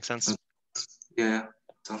 Does that make sense? Yeah,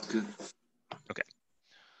 sounds good. Okay.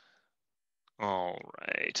 All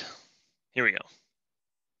right. Here we go.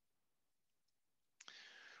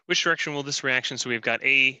 Which direction will this reaction? So we've got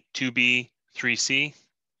A, 2B, 3C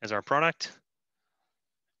as our product.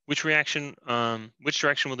 Which direction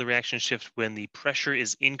will the reaction shift when the pressure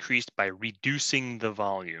is increased by reducing the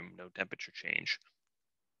volume? No temperature change.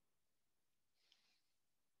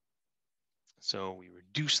 So we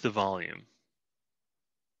reduce the volume.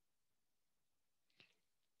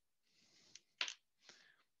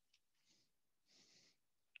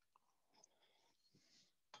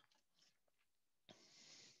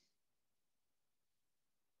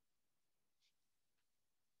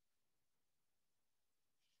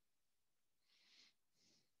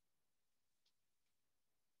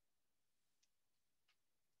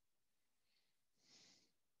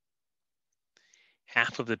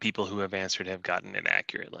 Half of the people who have answered have gotten it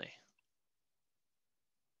accurately.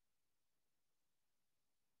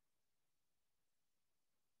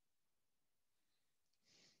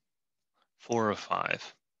 4 of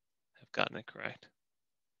 5 have gotten it correct.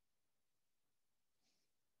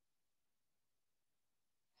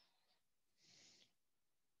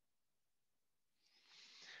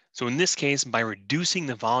 So in this case, by reducing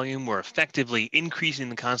the volume, we're effectively increasing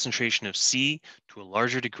the concentration of C to a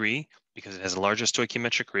larger degree because it has a larger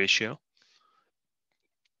stoichiometric ratio,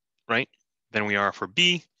 right, than we are for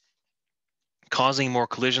B. Causing more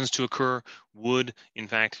collisions to occur would, in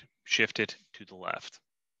fact, shift it to the left.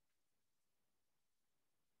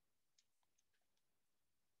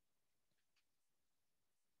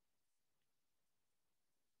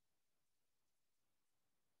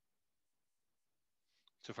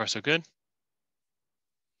 So far, so good.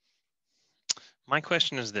 My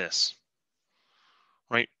question is this,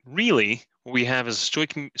 right? Really, what we have is a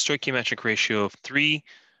stoichiometric ratio of 3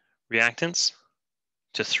 reactants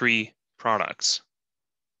to 3 products,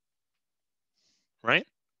 right?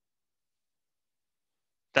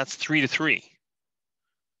 That's 3 to 3.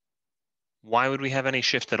 Why would we have any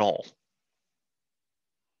shift at all?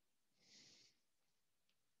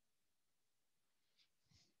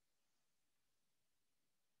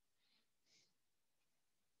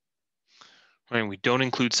 Right, we don't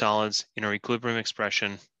include solids in our equilibrium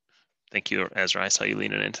expression. Thank you, Ezra. I saw you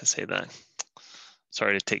leaning in to say that.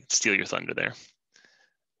 Sorry to steal your thunder there.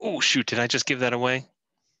 Oh, shoot, did I just give that away?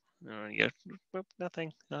 Yeah,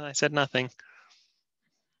 nothing. I said nothing.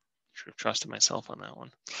 Should have trusted myself on that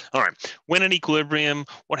one. All right, when at equilibrium,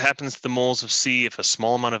 what happens to the moles of C if a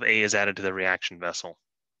small amount of A is added to the reaction vessel?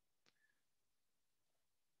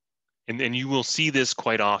 And you will see this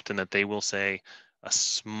quite often, that they will say a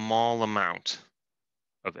small amount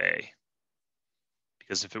of A,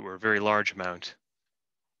 because if it were a very large amount,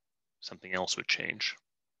 something else would change.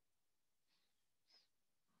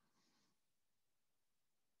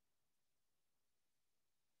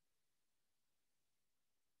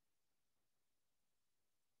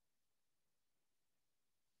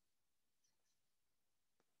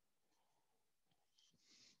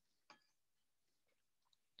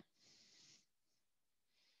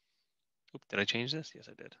 Oop, did I change this? Yes,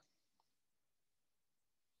 I did.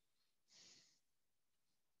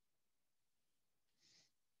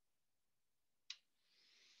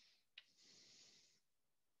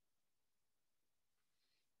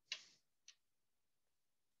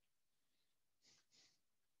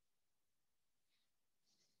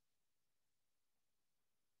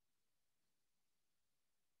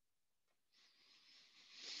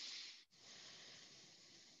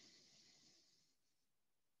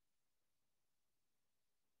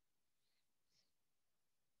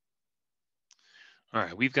 All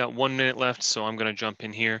right, we've got 1 minute left, so I'm going to jump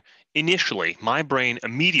in here. Initially, my brain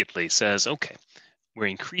immediately says, okay, we're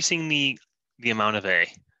increasing the amount of A.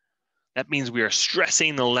 That means we are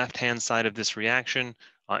stressing the left-hand side of this reaction.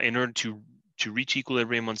 In order to reach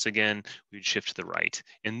equilibrium once again, we'd shift to the right.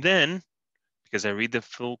 And then, because I read the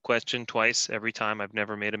full question twice every time, I've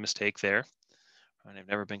never made a mistake there. And I've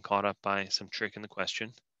never been caught up by some trick in the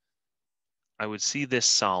question. I would see this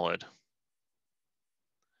solid.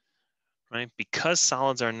 Right? Because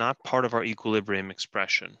solids are not part of our equilibrium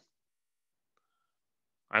expression,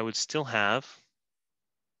 I would still have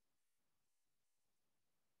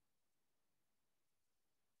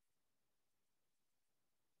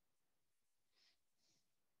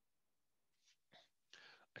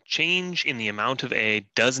a change in the amount of A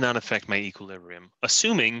does not affect my equilibrium,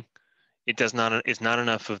 assuming it does not, is not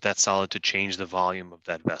enough of that solid to change the volume of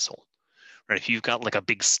that vessel. Right? If you've got like a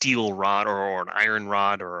big steel rod or an iron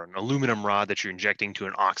rod or an aluminum rod that you're injecting to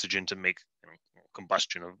an oxygen to make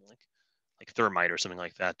combustion of like thermite or something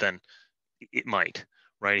like that, then it might,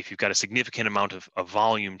 right? If you've got a significant amount of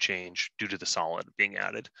volume change due to the solid being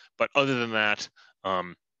added. But other than that,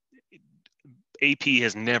 AP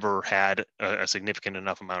has never had a significant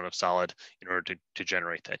enough amount of solid in order to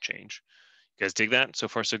generate that change. You guys dig that? So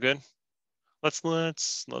far, so good. Let's leave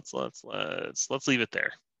it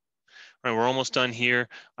there. All right, we're almost done here.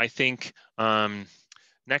 I think now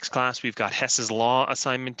Next class, we've got Hess's Law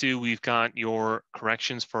assignment due. We've got your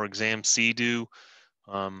corrections for exam C due.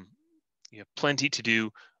 You have plenty to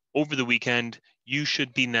do over the weekend. You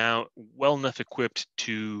should be now well enough equipped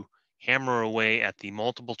to hammer away at the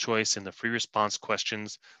multiple choice and the free response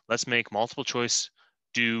questions. Let's make multiple choice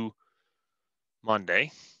due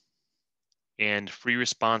Monday and free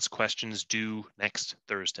response questions due next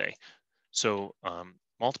Thursday. So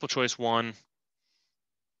multiple choice 1.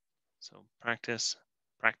 So practice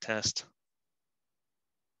test.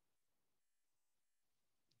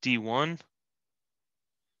 D1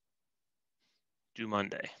 due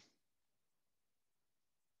Monday.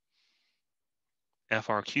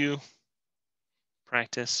 FRQ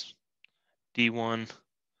practice D1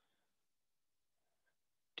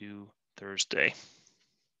 due Thursday.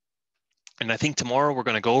 And I think tomorrow we're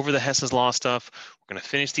going to go over the Hess's Law stuff. We're going to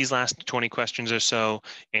finish these last 20 questions or so,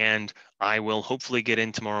 and I will hopefully get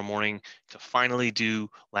in tomorrow morning to finally do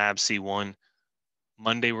Lab C1.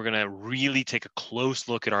 Monday, we're going to really take a close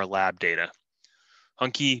look at our lab data.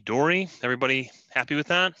 Hunky dory, everybody happy with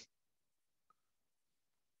that?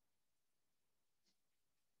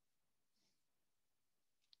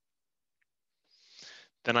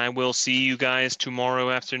 Then I will see you guys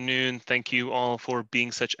tomorrow afternoon. Thank you all for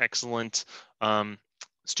being such excellent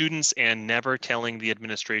students and never telling the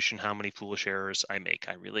administration how many foolish errors I make.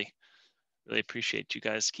 I really appreciate you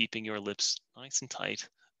guys keeping your lips nice and tight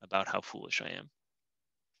about how foolish I am.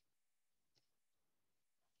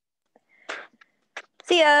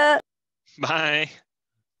 See ya. Bye.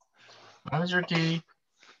 Bye, Mr. T.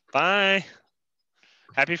 Bye.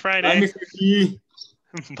 Happy Friday. Bye, Mr. T.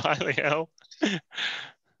 Bye, Leo.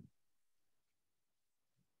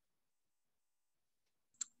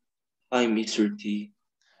 Hi, Mr. T.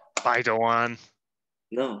 Bye, Doan.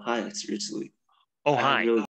 No, hi, seriously. Oh, I hi. really